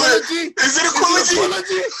 Is it a quilogy? Is it a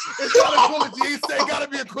quilogy? It's not a quilogy. He said gotta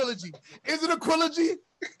be a quilogy. Is it a quilogy?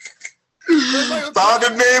 Found the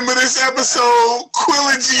name of this episode,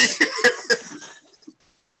 Quilogy.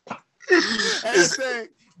 Hashtag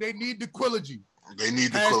they need the quilogy. They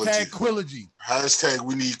need the quilogy. Hashtag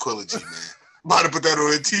we need Quilogy, man. About to put that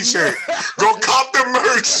on a t-shirt. Go cop the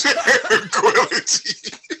merch.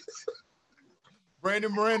 Quilogy.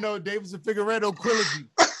 Brandon Moreno, Davison Figueiredo, Quilogy.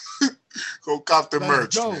 Go cop the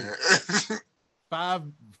merch, man.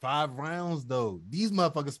 Five rounds though. These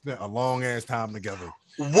motherfuckers spent a long ass time together.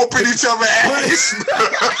 Whooping each other ass.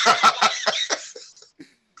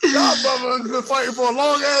 Y'all motherfuckers been fighting for a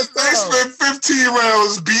long ass time. They spent 15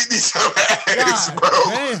 rounds beating each other ass, bro.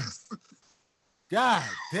 Damn. God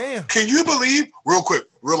damn. Can you believe, real quick,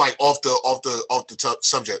 off the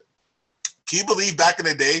subject, can you believe back in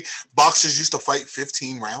the day, boxers used to fight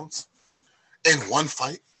 15 rounds in one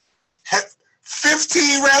fight?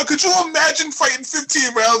 15 rounds? Could you imagine fighting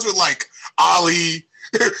 15 rounds with like Ali,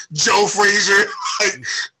 Joe Frazier? Like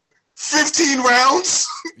 15 rounds?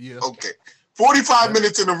 Yeah. Okay. 45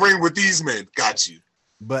 minutes in the ring with these men. Got you.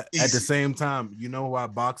 But easy. At the same time, you know why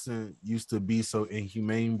boxing used to be so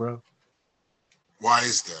inhumane, bro? Why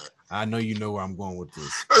is that? I know you know where I'm going with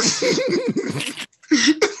this.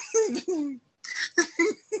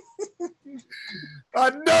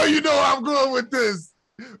 I know you know where I'm going with this.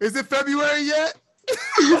 Is it February yet?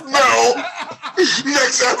 No.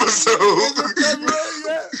 Next episode. Is it February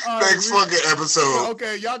yet? Next fucking episode.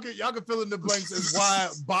 Okay, y'all can fill in the blanks as why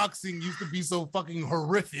boxing used to be so fucking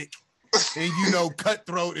horrific and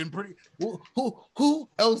cutthroat and pretty. Who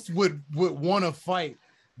else would want to fight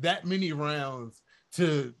that many rounds?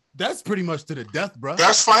 That's pretty much to the death, bro.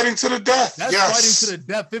 That's fighting to the death. That's fighting to the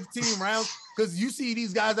death. 15 rounds, because you see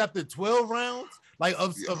these guys after 12 rounds, like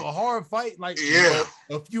of a hard fight, like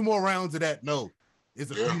a few more rounds of that. No, it's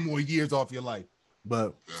a few more years off your life.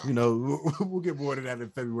 But we'll get more to that in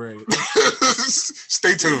February.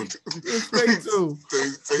 Stay tuned. Stay tuned.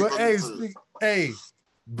 Stay but hey,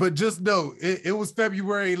 But just know it was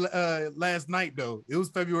February last night though. It was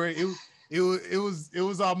February. It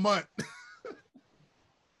was our month.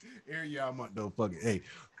 Area our month though. Fuck it. Hey,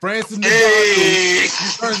 Francis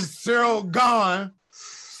Ngannou versus Cyril Gane.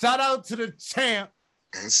 Shout out to the champ.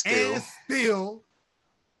 And still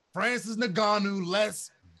Francis Ngannou.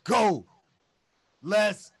 Let's go.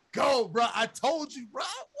 Let's go, bro. I told you, bro.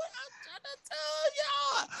 What I'm trying to tell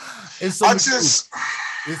y'all. It's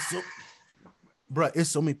so bro, it's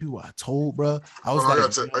so many people I told, bro. I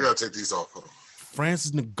gotta take these off.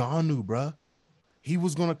 Francis Ngannou, bro. He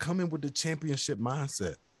was gonna come in with the championship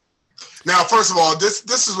mindset. Now, first of all, this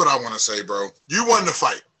is what I want to say, bro. You won the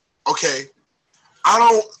fight, okay?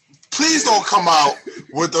 Please don't come out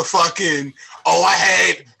with the fucking, I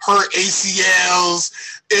had hurt ACLs,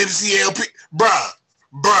 MCL,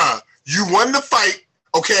 bruh. You won the fight,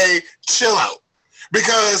 okay? Chill out,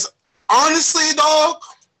 because honestly, dog.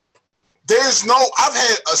 I've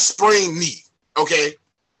had a sprained knee, okay?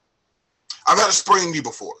 I've had a sprained knee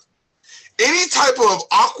before. Any type of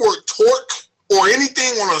awkward torque or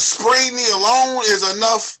anything on a sprained knee alone is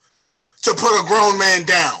enough to put a grown man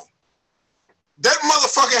down. That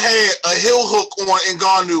motherfucker had a heel hook on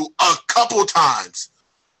Ngannou a couple times.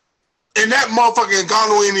 And that motherfucker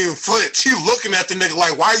Ngannou ain't even flinch. He looking at the nigga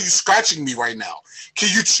like, why are you scratching me right now? Can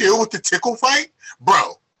you chill with the tickle fight?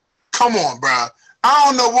 Bro, come on, bro. I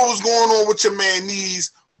don't know what was going on with your man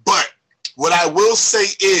knees, but what I will say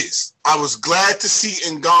is I was glad to see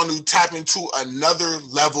Ngannou tap into another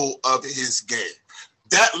level of his game.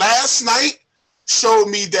 That last night showed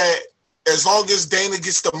me that as long as Dana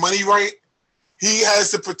gets the money right, he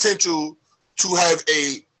has the potential to have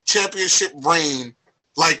a championship reign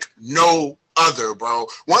like no other, bro.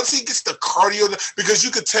 Once he gets the cardio, because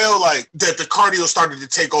you could tell like that the cardio started to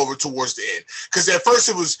take over towards the end. Because at first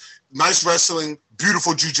it was nice wrestling,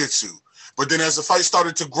 beautiful jiu-jitsu. But then as the fight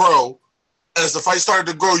started to grow,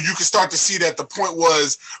 you could start to see that the point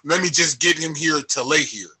was, let me just get him here to lay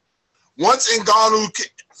here. Once Ngannou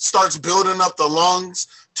starts building up the lungs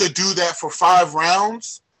to do that for 5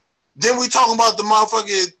 rounds, then we talking about the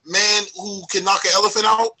motherfucking man who can knock an elephant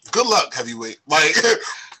out. Good luck, heavyweight. Like,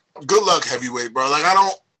 good luck, heavyweight, bro. Like, I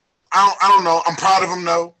don't know. I'm proud of him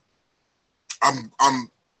though. I'm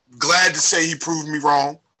glad to say he proved me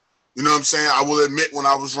wrong. You know what I'm saying? I will admit when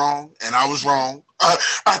I was wrong, and I was wrong.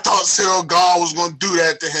 I thought Cyril Gane was going to do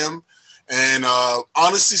that to him. And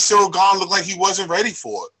honestly, Cyril Gane looked like he wasn't ready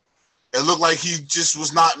for it. It looked like he just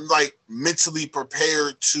was not like mentally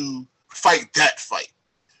prepared to fight that fight.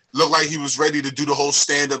 Looked like he was ready to do the whole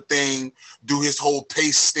stand-up thing, do his whole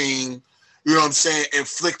pace thing, you know what I'm saying,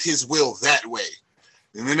 inflict his will that way.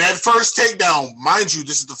 And then that first takedown, mind you,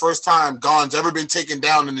 this is the first time Gane's ever been taken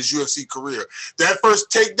down in his UFC career. That first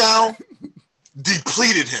takedown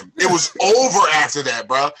depleted him. It was over after that,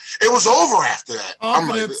 bro. It was over after that. I'm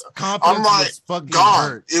like,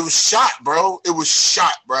 gone. It was shot, bro. It was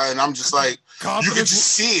shot, bro. And I'm just like, you could just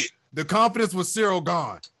see it. The confidence was Cyril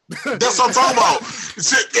Gane. That's what I'm talking about.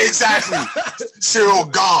 Exactly. Cyril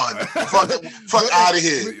Gane. Fuck out of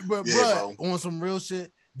here. But bro, on some real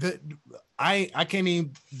shit, I can't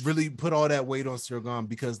even really put all that weight on Cyril Gane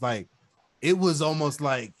because like it was almost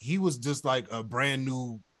like he was just like a brand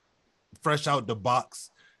new, fresh out the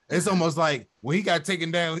box. It's almost like when he got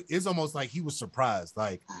taken down, it's almost like he was surprised.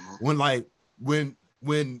 Like when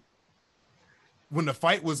the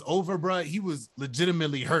fight was over, bro, he was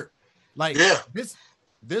legitimately hurt. Like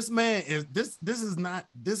this man is this is not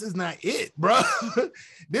it, bro.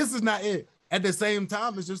 This is not it. At the same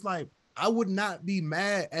time, it's just like I would not be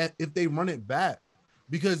mad at if they run it back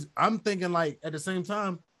because I'm thinking like at the same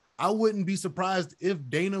time, I wouldn't be surprised if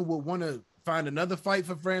Dana would want to find another fight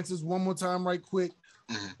for Francis one more time right quick,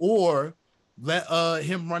 or let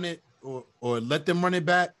him run it or let them run it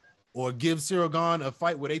back or give Cyril Gane a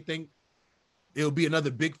fight where they think it'll be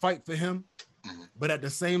another big fight for him. But at the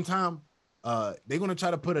same time, they're going to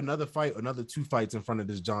try to put another 2 fights in front of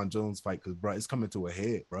this John Jones fight because, bro, it's coming to a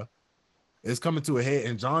head, bro. It's coming to a head,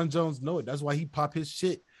 and John Jones know it. That's why he pop his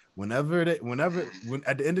shit when at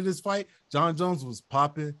the end of this fight, John Jones was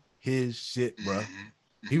popping his shit, bro.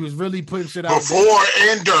 He was really putting shit out before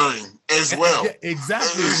and during as well. Yeah,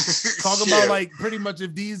 exactly. Talking about like pretty much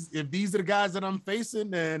if these are the guys that I'm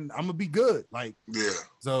facing, then I'm gonna be good. Like,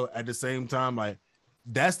 So at the same time, like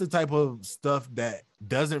that's the type of stuff that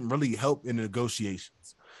doesn't really help in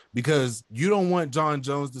negotiations because you don't want John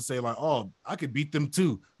Jones to say like, "Oh, I could beat them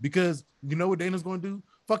too," because you know what Dana's gonna do?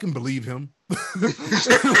 Fucking believe him.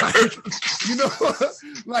 Like, you know,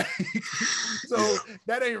 like so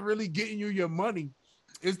that ain't really getting you your money.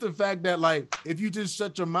 It's the fact that like if you just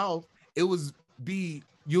shut your mouth, it was be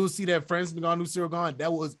you'll see that Francis Ngannou, Cyril Gane,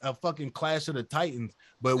 that was a fucking clash of the Titans.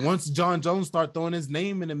 But once John Jones start throwing his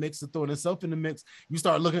name in the mix and throwing himself in the mix, you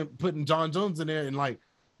start putting John Jones in there, and like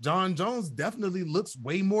John Jones definitely looks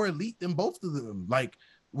way more elite than both of them. Like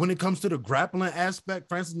when it comes to the grappling aspect,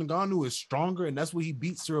 Francis Ngannou is stronger, and that's what he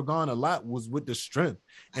beat Cyril Gane a lot, was with the strength.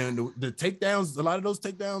 And the takedowns, a lot of those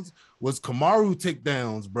takedowns was Kamaru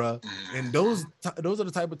takedowns, bro. And those are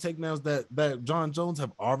the type of takedowns that John Jones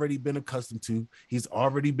have already been accustomed to. He's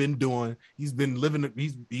already been doing. He's been living.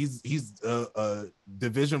 He's a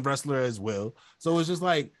division wrestler as well. So it's just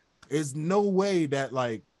like, there's no way that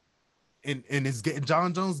like, and it's getting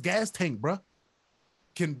John Jones gas tank, bro.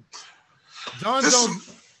 Can John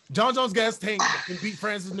Jones gas tank can beat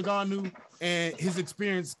Francis Ngannou, and his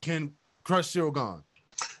experience can crush Cyril Gane.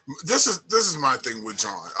 This is my thing with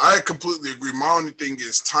John. I completely agree. My only thing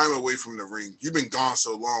is time away from the ring. You've been gone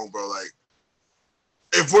so long, bro. Like,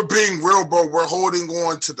 if we're being real, bro, we're holding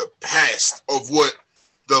on to the past of what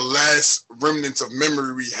the last remnants of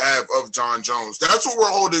memory we have of John Jones. That's what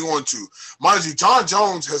we're holding on to. Mind you, John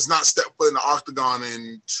Jones has not stepped foot in the octagon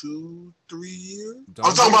in 2-3 years.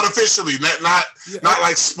 I'm talking about officially, not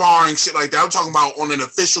like sparring shit like that. I'm talking about on an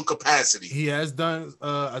official capacity. He has done,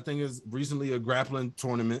 I think, is recently a grappling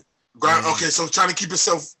tournament. Okay, so trying to keep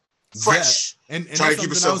himself fresh, and trying to keep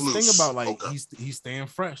himself loose. Thinking about like he's staying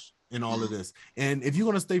fresh in all of this. And if you're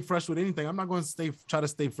gonna stay fresh with anything, I'm not going to try to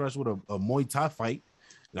stay fresh with a Muay Thai fight.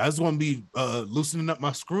 I just want to be loosening up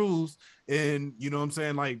my screws and, you know what I'm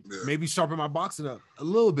saying, like maybe sharpen my boxing up a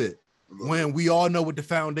little bit when we all know what the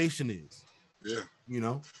foundation is. Yeah. You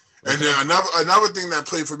know? And then another thing that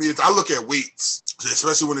played for me is I look at weights,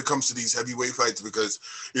 especially when it comes to these heavyweight fights, because,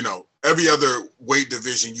 you know, every other weight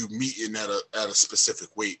division you meet in at a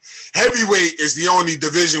specific weight. Heavyweight is the only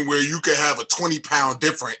division where you can have a 20-pound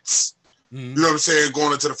difference. You know what I'm saying?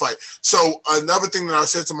 Going into the fight. So another thing that I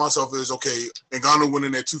said to myself is, okay, Ngannou went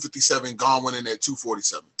in at 257, Gane went in at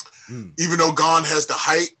 247. Even though Gane has the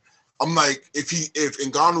height, I'm like, if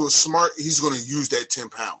Ngannou is smart, he's going to use that 10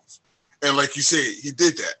 pounds. And like you said, he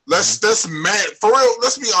did that. For real,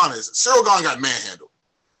 let's be honest. Cyril Gane got manhandled.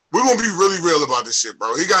 We're going to be really real about this shit,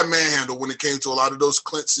 bro. He got manhandled when it came to a lot of those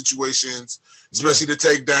clinch situations, especially the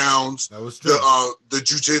takedowns, that was true. The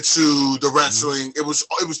jiu-jitsu, the wrestling. It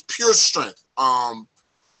was pure strength.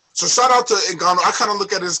 So shout out to Ngannou. I kind of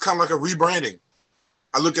look at it as kind of like a rebranding.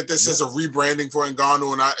 I look at this as a rebranding for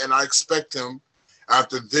Ngannou, and I expect him,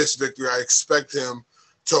 after this victory, I expect him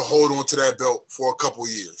to hold on to that belt for a couple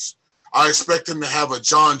years. I expect him to have a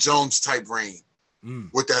John Jones type reign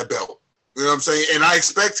with that belt. You know what I'm saying? And I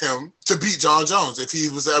expect him to beat John Jones if he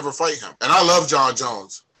was to ever fight him. And I love John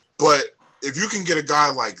Jones. But if you can get a guy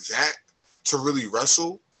like that to really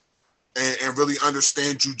wrestle and really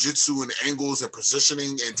understand jiu-jitsu and angles and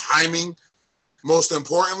positioning and timing, most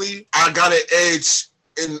importantly, I got an edge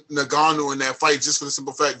in Ngannou in that fight just for the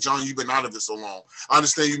simple fact, John, you've been out of it so long. I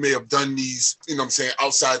understand you may have done these, you know what I'm saying,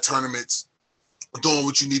 outside tournaments, doing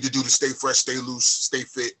what you need to do to stay fresh, stay loose, stay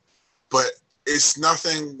fit. But it's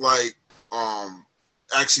nothing like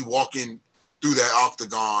actually walking through that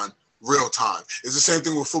octagon real time. It's the same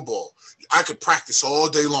thing with football. I could practice all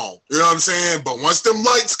day long. You know what I'm saying? But once them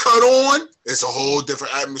lights cut on, it's a whole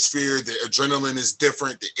different atmosphere. The adrenaline is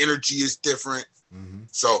different. The energy is different.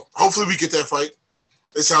 So hopefully we get that fight.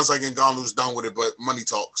 It sounds like Ngannou's done with it, but money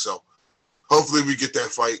talks. So hopefully we get that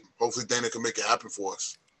fight. Hopefully Dana can make it happen for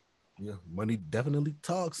us. Yeah, money definitely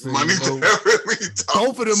talks. Money definitely talks.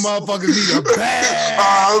 Both of them motherfuckers need a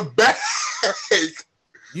bag. Bag.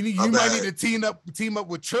 You might need to team up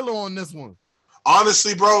with Trillo on this one.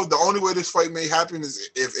 Honestly, bro, the only way this fight may happen is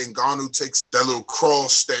if Ngannou takes that little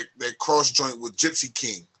cross joint with Gypsy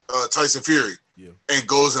King, Tyson Fury, and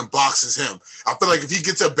goes and boxes him. I feel like if he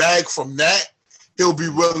gets a bag from that, he'll be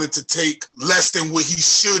willing to take less than what he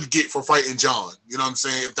should get for fighting John. You know what I'm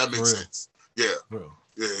saying? If that makes sense. Yeah. Bro.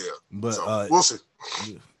 Yeah. But so, we'll see.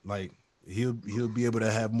 Like he'll be able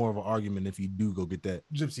to have more of an argument if he do go get that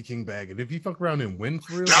Gypsy King bag, and if he fuck around and win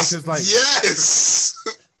for real, because like yes.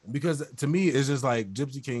 Because to me, it's just like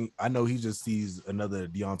Gypsy King. I know he just sees another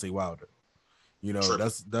Deontay Wilder. You know,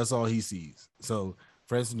 that's all he sees. So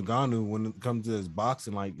Francis Ngannou, when it comes to his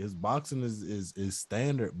boxing, like his boxing is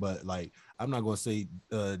standard, but like I'm not gonna say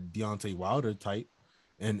Deontay Wilder type,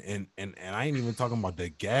 and I ain't even talking about the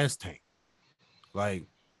gas tank. Like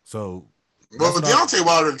so. Well, Deontay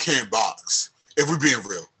Wilder can't box. If we're being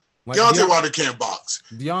real. Like Deontay Wilder can't box.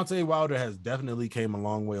 Deontay Wilder has definitely came a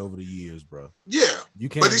long way over the years, bro. Yeah,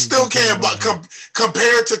 but he still can't box.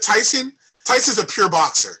 Compared to Tyson, Tyson's a pure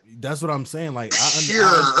boxer. That's what I'm saying. Like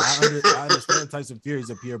I understand Tyson Fury is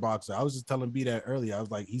a pure boxer. I was just telling B that earlier. I was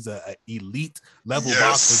like, he's a elite level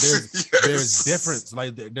boxer. There's difference.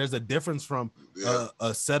 Like there's a difference from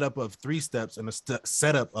a setup of 3 steps and a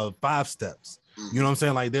setup of 5 steps. You know what I'm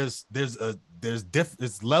saying? Like there's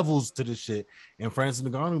levels to this shit. And Francis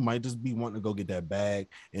Ngannou might just be wanting to go get that bag.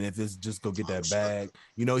 And if it's just go get that bag,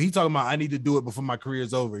 you know, he talking about I need to do it before my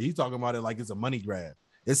career's over. He's talking about it like it's a money grab.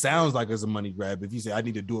 It sounds like it's a money grab if you say I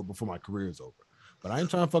need to do it before my career is over. But I ain't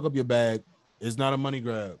trying to fuck up your bag. It's not a money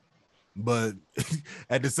grab. But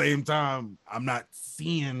at the same time, I'm not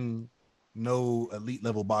seeing no elite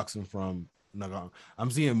level boxing from Ngannou.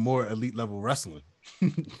 I'm seeing more elite level wrestling.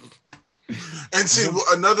 And see,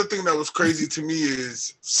 another thing that was crazy to me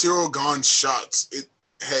is Cyril Gane's shots. It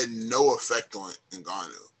had no effect on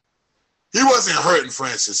Ngannou. He wasn't hurting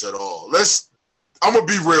Francis at all. I'm gonna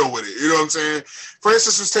be real with it. You know what I'm saying?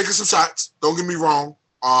 Francis was taking some shots. Don't get me wrong.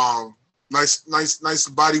 Nice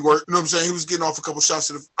body work. You know what I'm saying? He was getting off a couple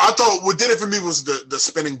shots. I thought what did it for me was the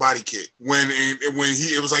spinning body kick when it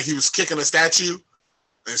was like he was kicking a statue.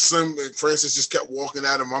 And Francis just kept walking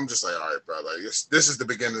at him. I'm just like, all right, bro. Like this is the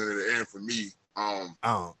beginning of the end for me. I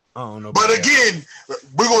don't know. But again,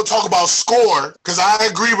 we're gonna talk about score because I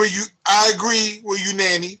agree with you. I agree with you,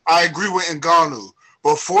 Nanny. I agree with Ngannou.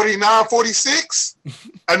 But 49-46,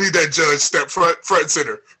 I need that judge step front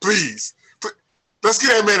center, please. Let's get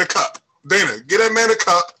that man a cup, Dana. Get that man a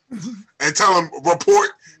cup and tell him report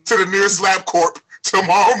to the nearest lab corp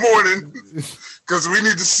tomorrow morning. Because we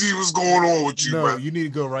need to see what's going on with you, bro. You need to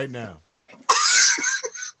go right now.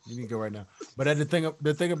 But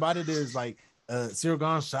the thing about it is, like, Cyril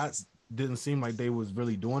Gane's shots didn't seem like they was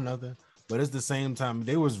really doing nothing. But at the same time,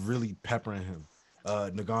 they was really peppering him,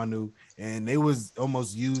 Ngannou, and they was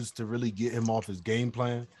almost used to really get him off his game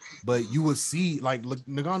plan. But you would see, like, look,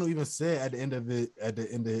 Ngannou even said at the end of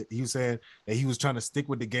it, he was saying that he was trying to stick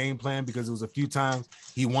with the game plan because it was a few times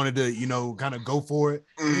he wanted to, you know, kind of go for it.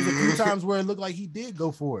 There was a few times where it looked like he did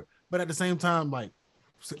go for it. But at the same time, like,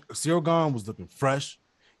 Cyril Gane was looking fresh.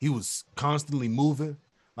 He was constantly moving.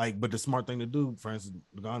 Like, but the smart thing to do, Francis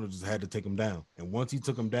Ngannou just had to take him down. And once he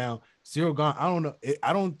took him down, Cyril Gane,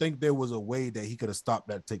 I don't think there was a way that he could have stopped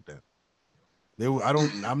that takedown.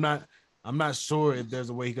 I'm not sure if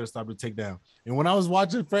there's a way he could have stopped the takedown. And when I was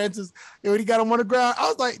watching Francis, when he got him on the ground, I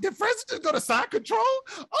was like, did Francis just go to side control?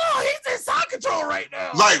 Oh, he's in side control right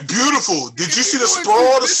now. Like, beautiful. Did you see the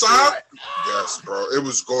sprawl on the side? Yes, bro. It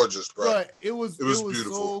was gorgeous, bro. But it was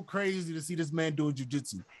beautiful. So crazy to see this man doing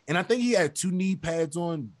jiu-jitsu. And I think he had 2 knee pads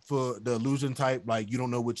on for the illusion type, like you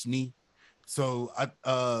don't know which knee. So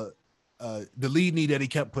the lead knee that he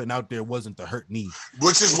kept putting out there wasn't the hurt knee.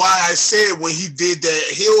 Which is why I said when he did that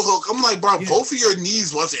heel hook, I'm like, bro, both of your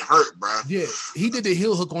knees wasn't hurt, bro. Yeah, he did the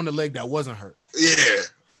heel hook on the leg that wasn't hurt. Yeah.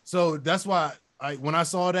 So that's why when I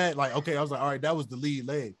saw that, like, okay, I was like, all right, that was the lead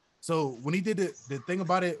leg. So when he did the thing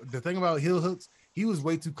about heel hooks, he was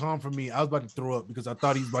way too calm for me. I was about to throw up because I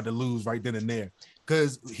thought he was about to lose right then and there.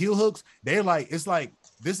 Because heel hooks, they're like, it's like,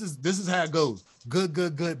 this is how it goes. Good,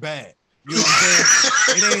 bad. You know what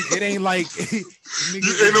I'm saying? It ain't like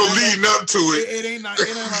ain't no leading up to it. It ain't like,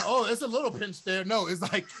 oh, it's a little pinch there. No, it's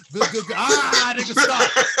like good. Nigga,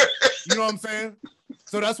 stop. You know what I'm saying?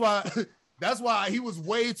 So that's why he was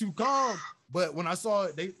way too calm. But when I saw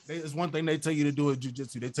it, it's one thing they tell you to do in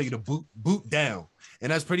jiu-jitsu. They tell you to boot down,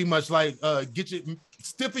 and that's pretty much like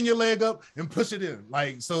stiffen your leg up and push it in,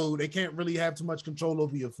 like so they can't really have too much control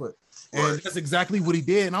over your foot. And that's exactly what he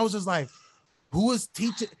did. And I was just like, who is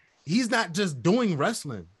teaching? He's not just doing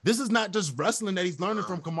wrestling. This is not just wrestling that he's learning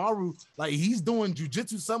from Kamaru. Like, he's doing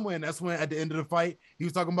jiu-jitsu somewhere. And that's when at the end of the fight, he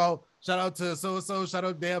was talking about, shout out to so-and-so, shout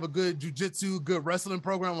out, they have a good jiu-jitsu, good wrestling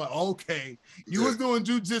program. I'm like, okay, he was doing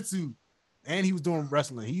jiu-jitsu and he was doing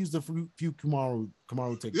wrestling. He used a few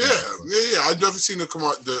Kamaru take. Yeah. I've never seen the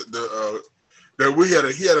Kamaru,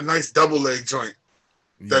 that he had a nice double leg joint.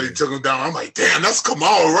 That he took him down. I'm like, damn, that's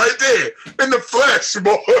Kamaru right there in the flesh,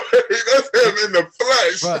 boy. That's him in the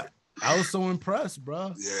flesh. But I was so impressed,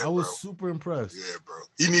 bro. Yeah, I was super impressed. Yeah, bro.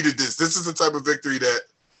 He needed this. This is the type of victory that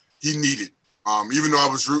he needed. Even though I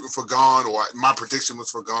was rooting for Gane, or my prediction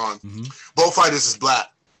was for Gane. Mm-hmm. Both fighters is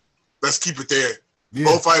black. Let's keep it there. Yeah.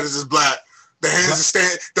 Both fighters is black. The hands are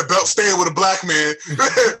staying, the belt staying with a black man. You know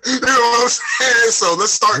what I'm saying? So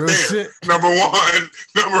let's start Real there. Shit. Number one.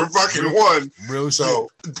 Real so,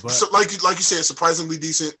 shit. So like you said, surprisingly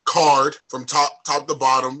decent card from top to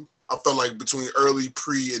bottom. I felt like between early,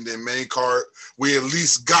 pre, and then main card, we at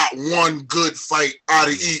least got one good fight out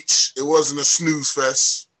of each. It wasn't a snooze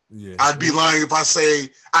fest. Yeah. I'd be lying if I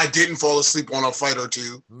say I didn't fall asleep on a fight or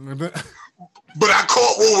two. but I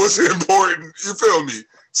caught what was important. You feel me?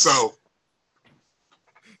 So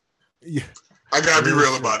Yeah, I gotta be Real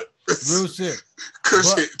real shit. about it. real shit. Kush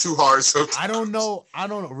But- hit too hard. So I don't know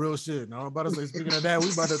real shit. Now I'm about to say, speaking of that,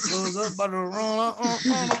 we about to close up, about to run.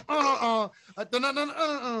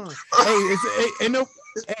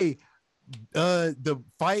 Hey, the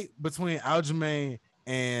fight between Aljamain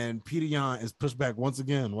and Peter Yan is pushed back once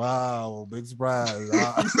again. Wow, big surprise.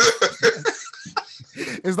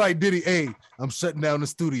 It's like Diddy, hey, I'm shutting down the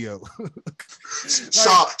studio.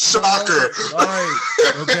 shocker. All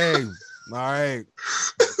right, okay, all right.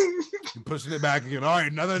 You're pushing it back again. All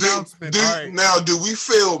right, another announcement. All right. Now, do we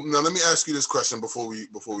feel? Now, let me ask you this question before we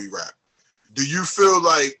wrap. Do you feel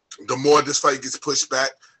like the more this fight gets pushed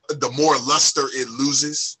back, the more luster it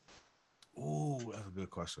loses, Ooh, that's a good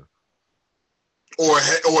question. or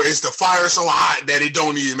is the fire so hot that it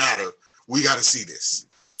don't even matter? We got to see this.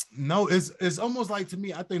 No, it's almost like, to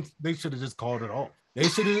me, I think they should have just called it off. They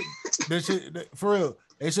should for real.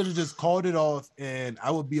 They should have just called it off, and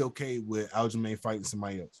I would be okay with Aljamain fighting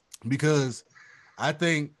somebody else, because I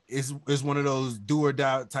think it's one of those do or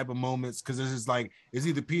die type of moments, because it's just like, it's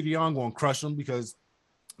either Peter Yan going to crush him, because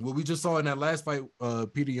what we just saw in that last fight,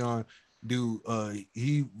 Peter Yan do,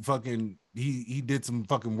 he did some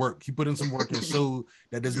fucking work. He put in some work and showed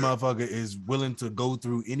that this motherfucker is willing to go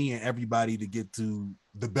through any and everybody to get to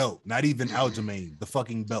the belt. Not even Aljamain, the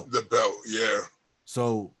fucking belt. The belt, yeah.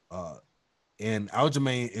 So, and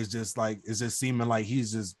Aljamain is just like, it's just seeming like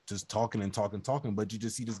he's just talking, but you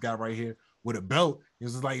just see this guy right here with a belt.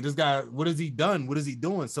 It's just like, this guy, what has he done? What is he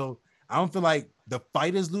doing? So I don't feel like the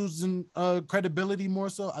fight is losing credibility more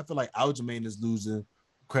so. I feel like Aljamain is losing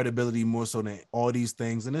credibility more so than all these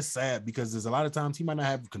things. And it's sad, because there's a lot of times he might not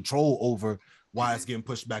have control over why it's getting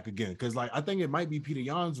pushed back again. Because like, I think it might be Peter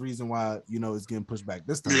Yan's reason why, it's getting pushed back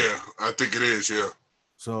this time. Yeah, I think it is, yeah.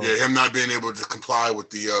 So Yeah, him not being able to comply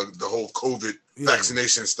with the whole COVID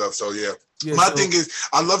vaccination stuff. So yeah. My thing is,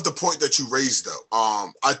 I love the point that you raised though.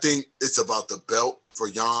 I think it's about the belt for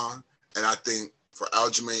Yan, and I think for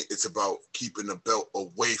Aljamain, it's about keeping the belt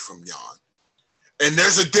away from Yan. And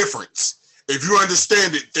there's a difference. If you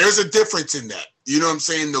understand it, there's a difference in that. You know what I'm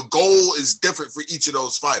saying? The goal is different for each of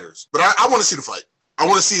those fighters. But I want to see the fight. I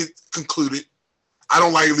want to see it concluded. I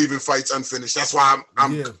don't like leaving fights unfinished. That's why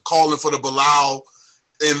I'm calling for the Bilal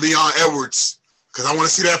and Leon Edwards, because I want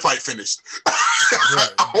to see that fight finished.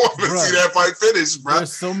 I want to see that fight finished, bro.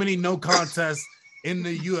 There's so many no contests in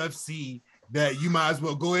the UFC that you might as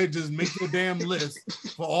well go ahead and just make your damn list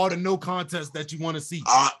for all the no contests that you want to see.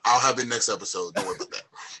 I'll have it next episode. Don't worry about that.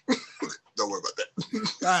 Don't worry about that.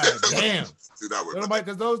 God damn. Do not worry about that.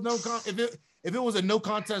 Because those if it was a no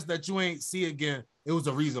contest that you ain't see again, it was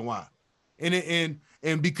a reason why. And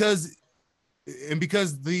because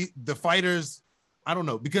the fighters, I don't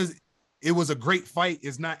know, because it was a great fight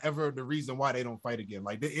is not ever the reason why they don't fight again.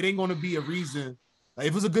 Like, it ain't going to be a reason. Like,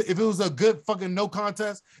 if it was a good fucking no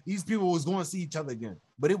contest, these people was going to see each other again.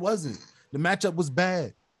 But it wasn't. The matchup was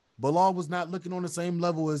bad. Bilal was not looking on the same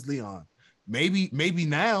level as Leon. Maybe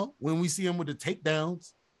now when we see him with the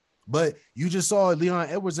takedowns, but you just saw Leon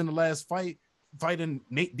Edwards in the last fight fighting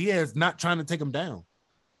Nate Diaz, not trying to take him down.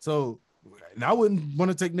 So, and I wouldn't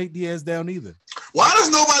want to take Nate Diaz down either. Why does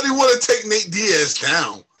nobody want to take Nate Diaz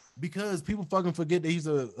down? Because people fucking forget that he's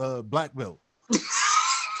a black belt.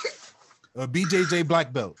 A BJJ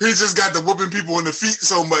black belt. He just got to whooping people in the feet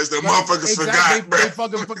so much that motherfuckers forgot. They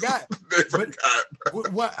fucking forgot. They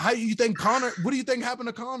forgot. What? How you think Conor? What do you think happened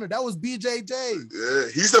to Conor? That was BJJ. Yeah,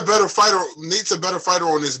 he's a better fighter. Nate's a better fighter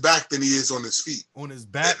on his back than he is on his feet. On his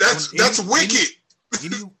back. That's wicked.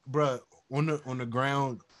 Bro, on the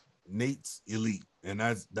ground, Nate's elite, and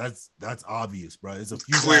that's obvious, bro. It's a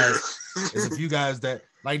few guys. It's a few guys that,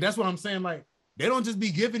 like, that's what I'm saying. Like, they don't just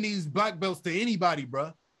be giving these black belts to anybody,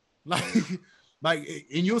 bro. Like,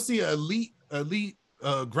 and you'll see elite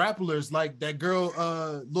grapplers like that girl,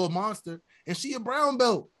 Lil Monster, and she a brown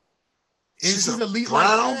belt. And she's elite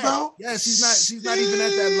brown like belt. Yeah, she's not even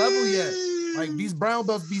at that level yet. Like, these brown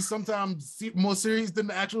belts be sometimes more serious than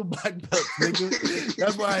the actual black belts, nigga.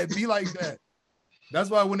 That's why it be like that.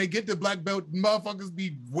 That's why when they get the black belt, motherfuckers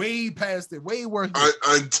be way past it, way worth it.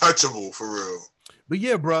 Untouchable for real. But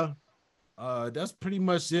yeah, bro. That's pretty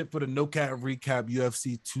much it for the No Cap Recap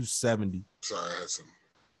UFC 270. Sorry,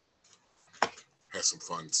 I had some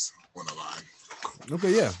funds on the line.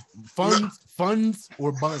 Okay, yeah. Funds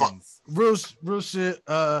or buns. Real shit.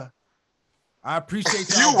 I appreciate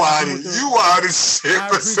y'all. You out of shit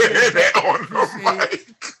for saying that on the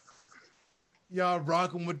mic. Y'all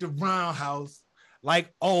rocking with the Roundhouse.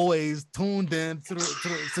 Like always, tuned in to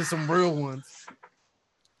some real ones.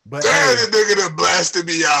 But damn, the nigga that blasted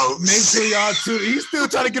me out. make sure y'all too. He's still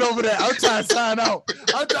trying to get over that. I'm trying to sign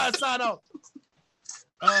out.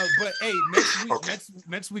 But hey,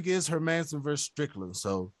 next week is Hermanson versus Strickland.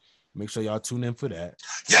 So make sure y'all tune in for that.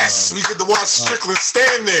 Yes, we get to watch Strickland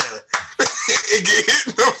stand there and get hit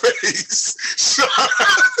in the face.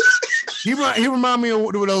 He remind me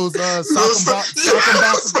of those soccer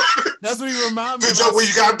boxes. That's what he remind me of. The joke where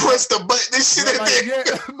you gotta press the button. This shit in there.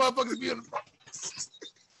 Yeah, motherfuckers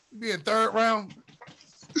be in third round.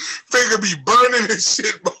 Finger be burning and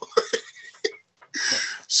shit, boy.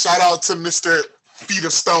 Shout out to Mr. Feet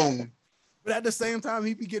of Stone. But at the same time,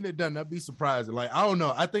 he be getting it done. That'd be surprising. Like, I don't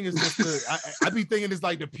know. I think it's just I be thinking it's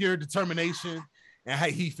like the pure determination and how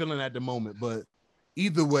he feeling at the moment. But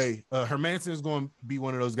either way, Hermanson is going to be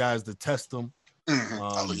one of those guys to test him.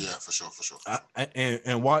 Mm-hmm. Yeah, for sure.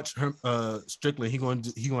 And watch Strickland. He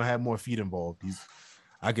gonna have more feet involved.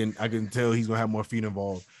 I can tell he's gonna have more feet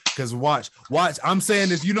involved. Because watch. I'm saying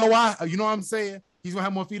this. You know why? You know what I'm saying? He's gonna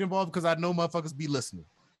have more feet involved because I know motherfuckers be listening.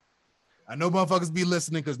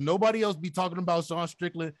 Because nobody else be talking about Sean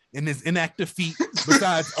Strickland and his inactive feet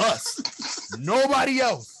besides us. Nobody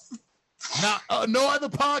else. No other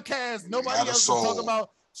podcast. Nobody else will talk about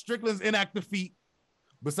Strickland's inactive feet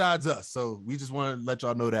besides us. So we just want to let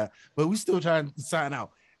y'all know that. But we still trying to sign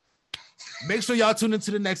out. Make sure y'all tune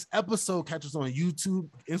into the next episode. Catch us on YouTube,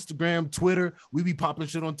 Instagram, Twitter. We be popping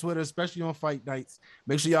shit on Twitter, especially on fight nights.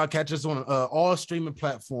 Make sure y'all catch us on all streaming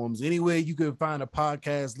platforms. Anywhere you can find a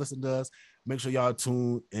podcast, listen to us. Make sure y'all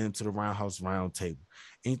tune into the Roundhouse Roundtable.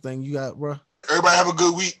 Anything you got, bro? Everybody have a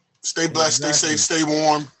good week. Stay blessed, stay safe, stay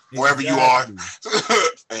warm, wherever you are. And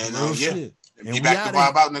be back to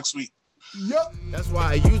vibe out next week. Yep. That's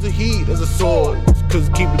why I use the heat as a sword. Cause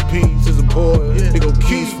keep the peace is important. They go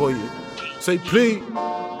keys for you. Say please.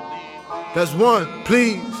 That's one,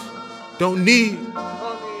 please. Don't need.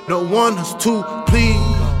 No one, that's two, please.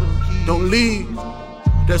 Don't leave.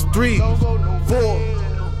 That's 3, 4.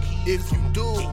 If you do.